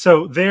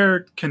 So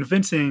they're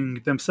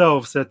convincing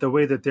themselves that the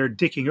way that they're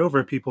dicking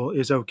over people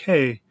is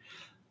okay,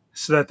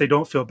 so that they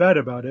don't feel bad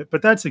about it.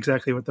 But that's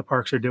exactly what the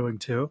Parks are doing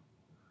too,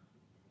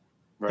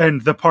 Right.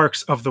 and the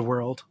Parks of the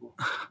world.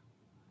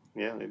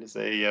 Yeah, they just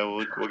say, "Yeah,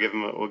 we'll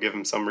give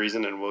him some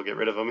reason, and we'll get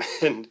rid of him,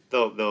 and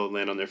they'll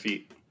land on their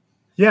feet."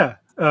 Yeah.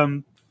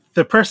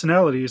 The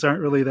personalities aren't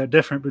really that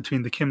different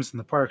between the Kims and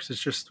the Parks. It's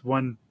just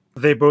one.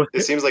 They both.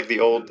 It seems like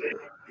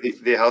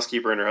the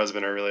housekeeper and her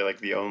husband are really like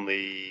the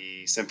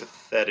only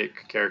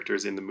sympathetic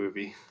characters in the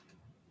movie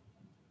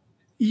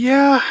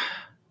Yeah.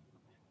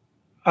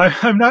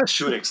 I'm not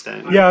to an sure.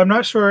 extent. Yeah, I'm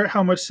not sure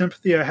how much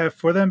sympathy I have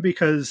for them,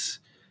 because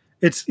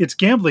it's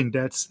gambling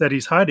debts that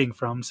he's hiding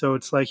from. So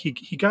it's like he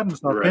got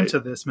himself Right. into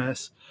this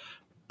mess.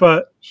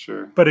 But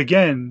Sure.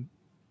 again,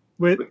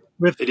 with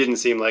It didn't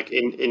seem like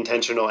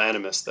intentional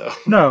animus, though.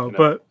 no, you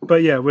know.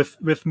 but yeah,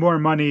 with more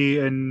money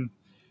and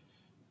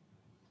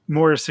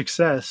more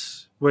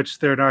success, which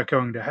they're not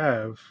going to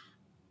have.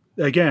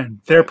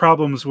 Again, their Right.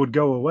 problems would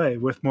go away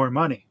with more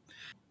money.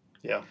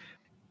 Yeah.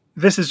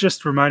 This is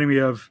just reminding me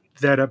of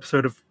that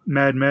episode of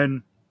Mad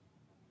Men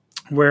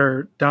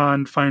where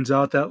Don finds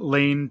out that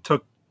Lane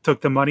took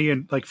the money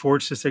and like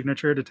forged his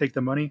signature to take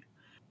the money.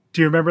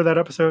 Do you remember that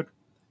episode?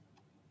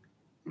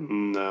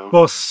 No.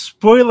 Well,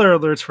 spoiler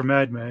alerts for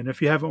Mad Men.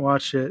 If you haven't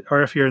watched it,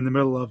 or if you're in the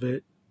middle of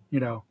it,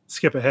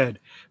 skip ahead.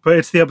 But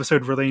it's the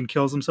episode where Lane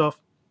kills himself.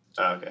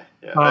 Oh, okay.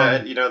 Yeah.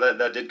 Um,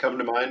 That did come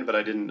to mind, but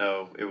I didn't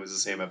know it was the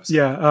same episode.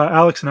 yeah,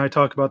 Alex and I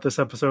talk about this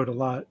episode a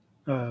lot.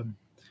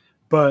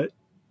 But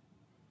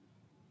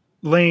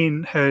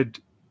Lane had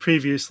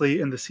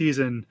previously in the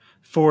season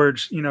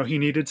forged, he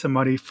needed some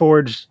money,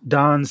 forged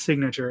Don's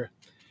signature.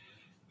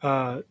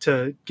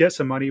 to get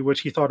some money,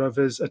 which he thought of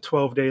as a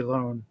 12-day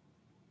loan.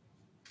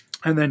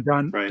 And then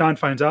Right. Don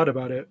finds out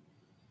about it,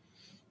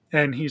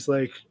 and he's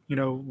like,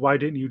 why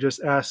didn't you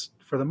just ask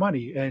for the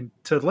money? And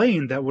to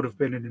Lane, that would have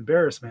been an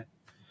embarrassment.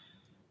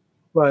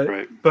 But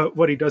Right. but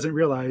what he doesn't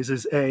realize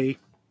is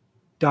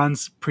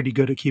Don's pretty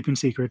good at keeping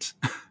secrets,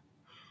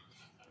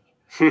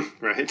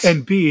 Right.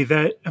 and B,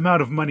 that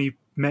amount of money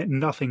meant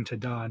nothing to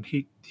Don.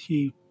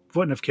 He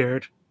wouldn't have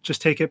cared.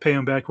 Just take it, pay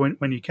him back when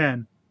you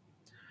can.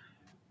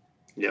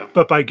 Yeah.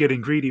 But by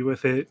getting greedy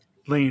with it,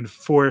 Lane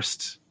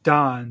forced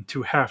Don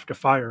to have to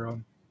fire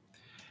him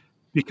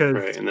because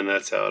Right. And then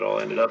that's how it all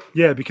ended up.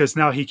 because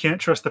now he can't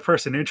trust the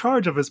person in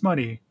charge of his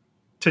money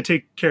to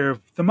take care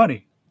of the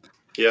money.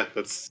 Yeah. I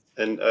was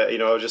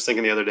just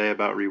thinking the other day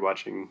about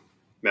rewatching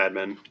Mad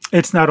Men.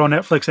 It's not on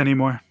Netflix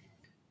anymore.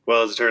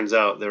 Well, as it turns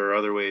out, there are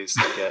other ways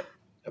to get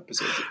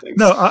episodes of things.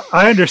 No,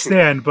 I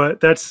understand,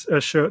 but that's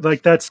a show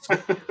that's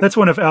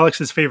one of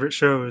Alex's favorite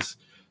shows,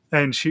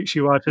 and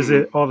she watches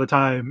it all the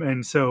time,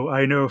 and so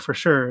I know for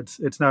sure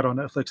it's not on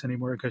Netflix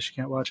anymore because she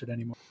can't watch it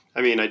anymore.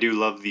 I mean, I do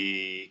love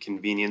the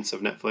convenience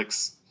of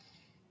Netflix,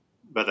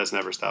 but that's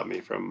never stopped me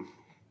from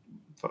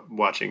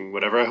watching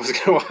whatever I was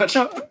going to watch.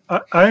 No,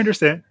 I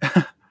understand.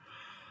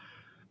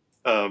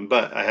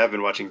 But I have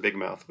been watching Big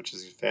Mouth, which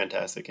is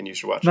fantastic, and you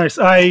should watch Nice.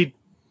 it.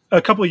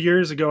 A couple of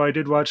years ago, I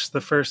did watch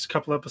the first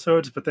couple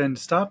episodes, but then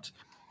stopped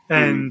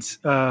and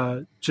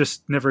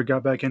just never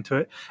got back into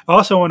it. I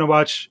also want to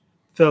watch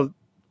the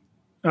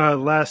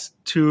last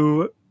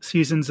 2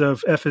 seasons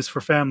of F is for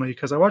Family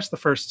because I watched the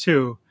first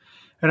 2,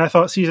 and I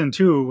thought season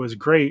 2 was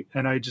great,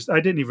 and I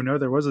didn't even know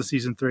there was a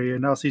season 3,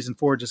 and now season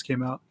 4 just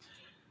came out.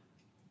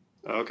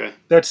 Okay.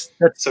 That's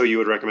So you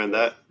would recommend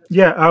that?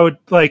 Yeah, I would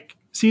like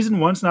season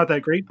 1's not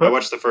that great, but I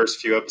watched the first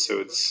few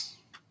episodes.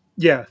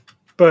 yeah,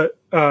 but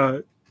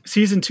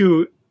season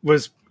 2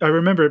 I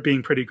remember it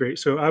being pretty great,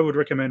 so I would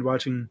recommend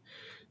watching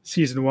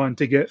season 1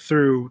 to get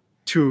through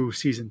to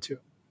season 2.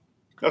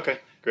 Okay,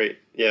 great.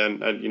 Yeah,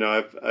 and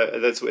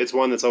it's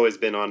one that's always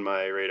been on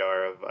my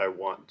radar of I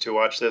want to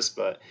watch this,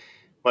 but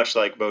much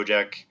like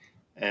BoJack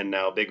and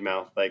now Big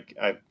Mouth, like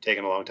I've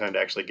taken a long time to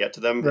actually get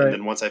to them. Right. And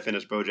then once I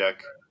finished BoJack,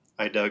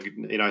 I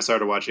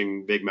started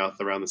watching Big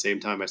Mouth around the same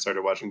time I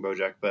started watching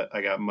BoJack, but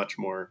I got much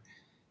more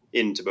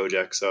into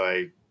BoJack, so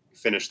I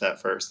finished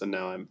that first, and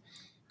now I'm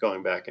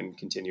going back and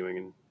continuing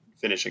and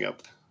finishing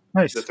up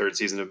Nice. the 3rd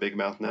season of Big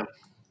Mouth now.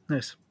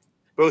 Nice.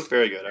 Both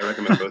very good. I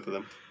recommend both of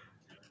them.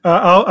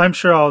 I'm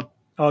sure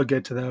I'll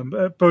get to them.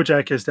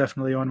 BoJack is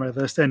definitely on my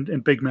list,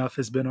 and Big Mouth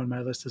has been on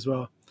my list as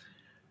well.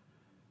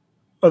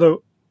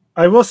 Although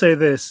I will say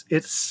this,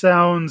 it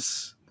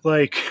sounds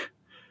like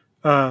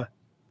the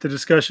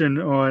discussion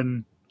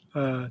on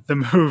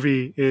the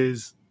movie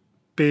is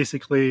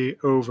basically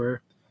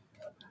over.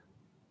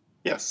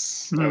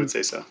 Yes, I would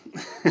say so.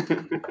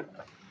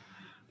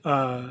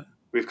 Uh,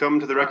 We've come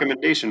to the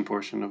recommendation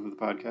portion of the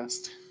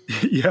podcast.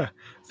 Yeah,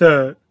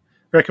 the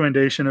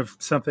recommendation of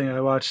something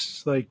I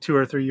watched like 2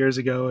 or 3 years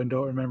ago and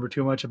don't remember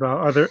too much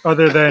about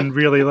other than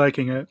really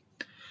liking it.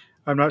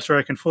 I'm not sure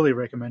I can fully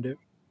recommend it.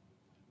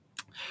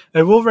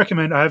 I will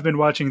recommend. I've been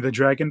watching The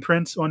Dragon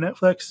Prince on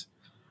Netflix.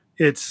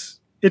 It's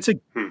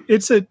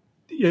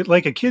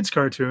like a kids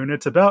cartoon.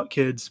 It's about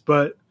kids,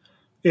 but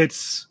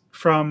it's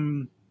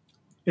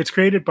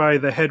created by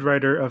the head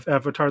writer of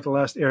Avatar: The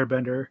Last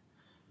Airbender,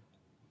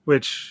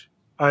 which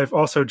I've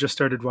also just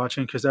started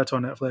watching because that's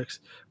on Netflix.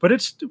 But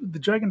The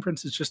Dragon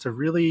Prince is just a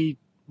really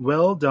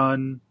well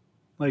done,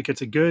 like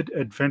it's a good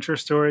adventure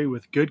story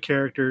with good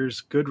characters,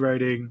 good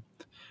writing.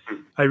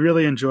 I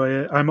really enjoy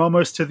it. I'm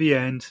almost to the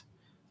end.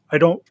 I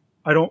don't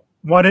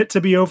want it to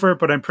be over,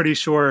 but I'm pretty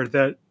sure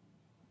it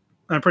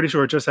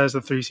just has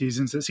the 3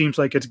 seasons. It seems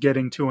like it's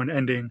getting to an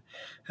ending.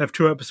 I have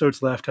 2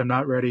 episodes left. I'm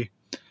not ready,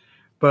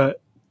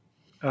 but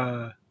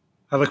I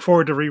look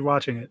forward to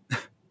rewatching it.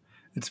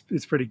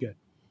 It's pretty good.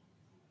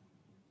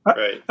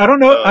 Right. I don't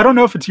know. I don't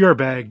know if it's your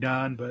bag,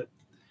 Don, but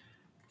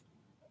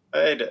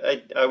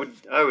I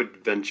would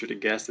venture to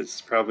guess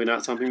it's probably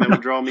not something that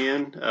would draw me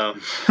in.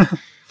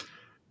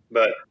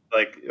 But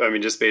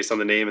just based on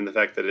the name and the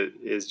fact that it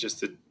is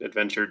just an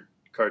adventure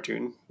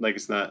cartoon, like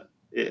it's not.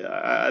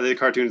 The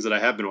cartoons that I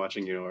have been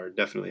watching, are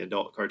definitely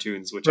adult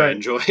cartoons, which I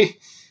enjoy.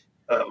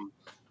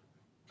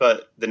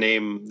 But the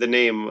name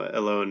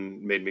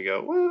alone made me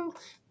go, well.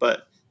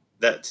 But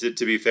that,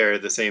 to be fair,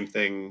 the same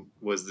thing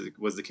was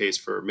the case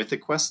for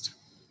Mythic Quest.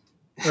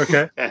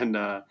 Okay. And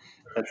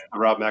that's the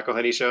Rob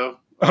McElhenney show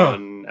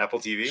on Apple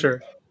TV.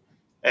 Sure.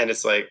 And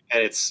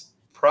it's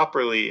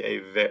properly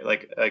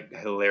a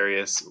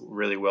hilarious,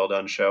 really well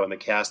done show, and the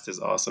cast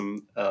is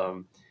awesome.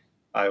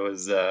 I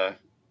was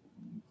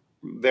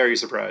very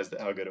surprised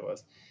at how good it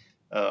was.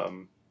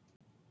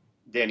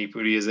 Danny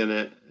Pudi is in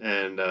it,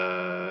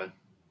 and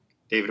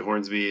David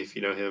Hornsby, if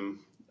you know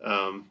him.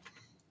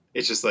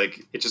 It's just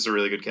a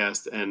really good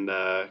cast, and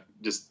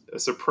just a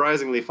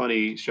surprisingly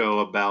funny show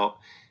about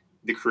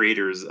the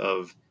creators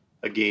of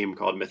a game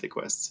called Mythic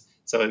Quests.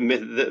 So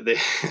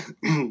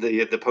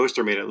the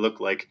poster made it look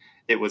like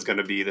it was going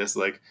to be this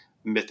like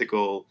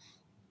mythical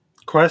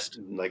Quest.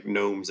 like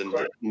gnomes and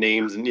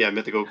names and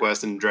mythical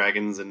quest and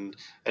dragons and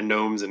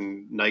gnomes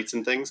and knights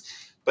and things.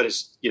 But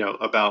it's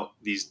about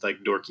these like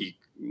dorky,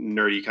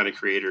 nerdy kind of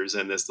creators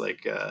and this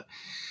like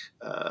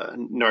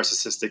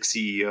narcissistic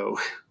CEO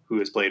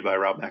who is played by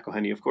Rob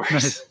McElhenney, of course.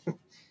 Nice.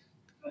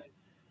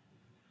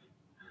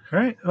 All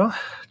right. Well,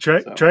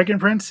 Dragon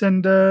Prince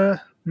and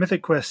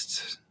Mythic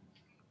Quest.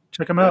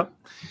 Check them out.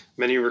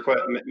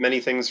 Many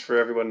things for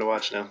everyone to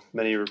watch now.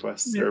 Many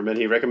requests or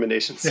many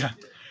recommendations. Yeah.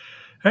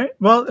 All right.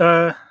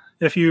 Well,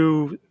 if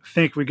you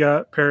think we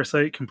got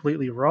Parasite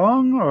completely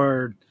wrong,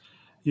 or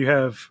you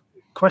have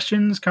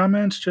questions,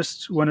 comments,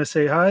 just want to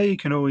say hi, you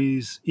can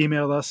always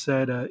email us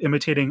at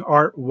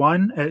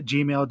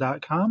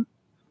imitatingart1@gmail.com.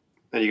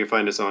 And you can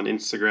find us on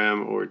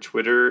Instagram or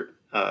Twitter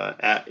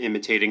at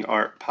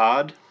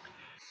imitatingartpod.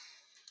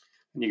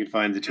 And you can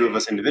find the two of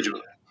us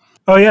individually.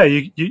 Oh yeah,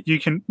 you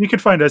can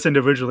find us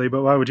individually,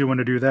 but why would you want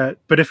to do that?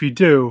 But if you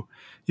do,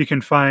 you can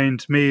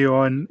find me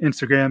on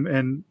Instagram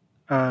and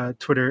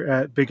Twitter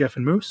at Big F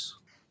and Moose.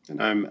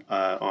 And I'm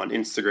on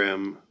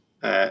Instagram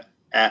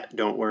at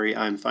Don't Worry,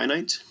 I'm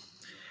Finite.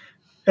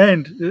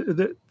 And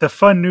the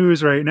fun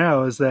news right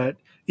now is that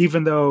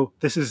even though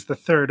this is the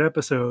third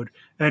episode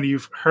and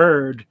you've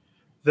heard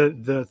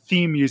the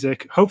theme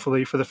music,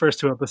 hopefully for the first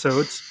two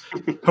episodes,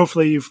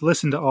 hopefully you've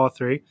listened to all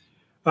three.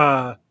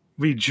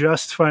 We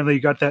just finally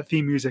got that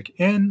theme music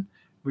in.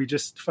 We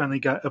just finally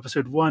got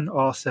episode 1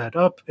 all set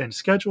up and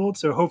scheduled.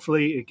 So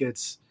hopefully it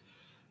gets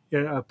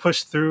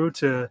pushed through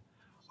to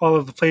all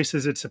of the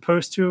places it's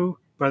supposed to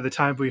by the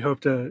time we hope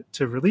to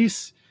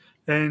release.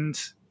 And,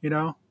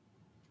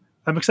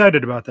 I'm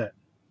excited about that.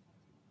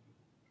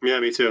 Yeah,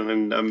 me too.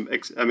 And I'm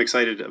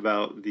excited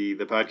about the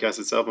podcast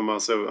itself.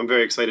 I'm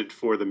very excited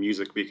for the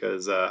music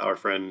because our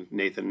friend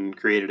Nathan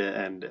created it,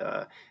 and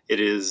it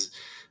is,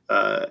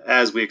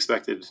 as we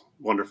expected,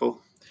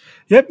 wonderful.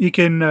 Yep, you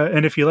can,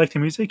 and if you like the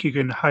music, you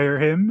can hire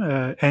him,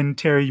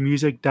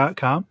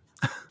 nterrymusic.com.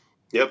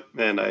 Yep,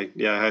 and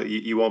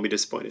you won't be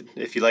disappointed.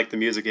 If you like the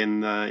music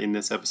in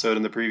this episode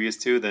and the previous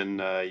two,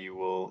 then you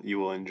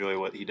will enjoy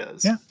what he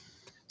does. Yeah,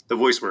 the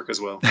voice work as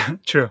well.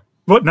 True.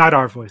 Well, not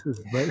our voices,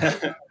 but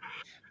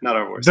not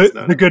our voices.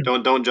 The good.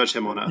 Don't judge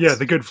him on us. Yeah,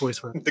 the good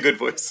voice work. The good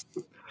voice.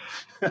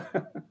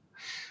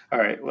 All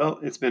right. Well,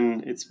 it's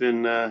been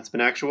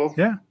actual.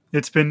 Yeah,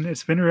 it's been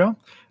real.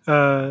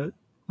 Right.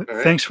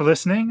 Thanks for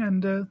listening,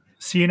 and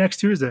see you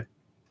next Tuesday.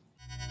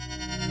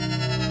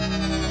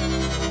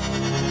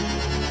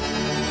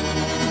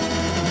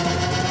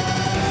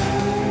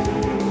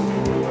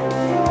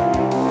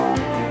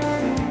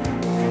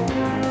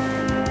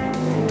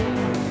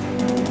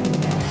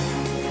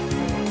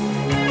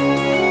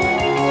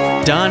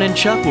 Don and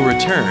Chuck will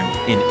return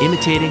in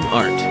Imitating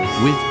Art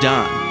with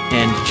Don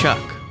and Chuck.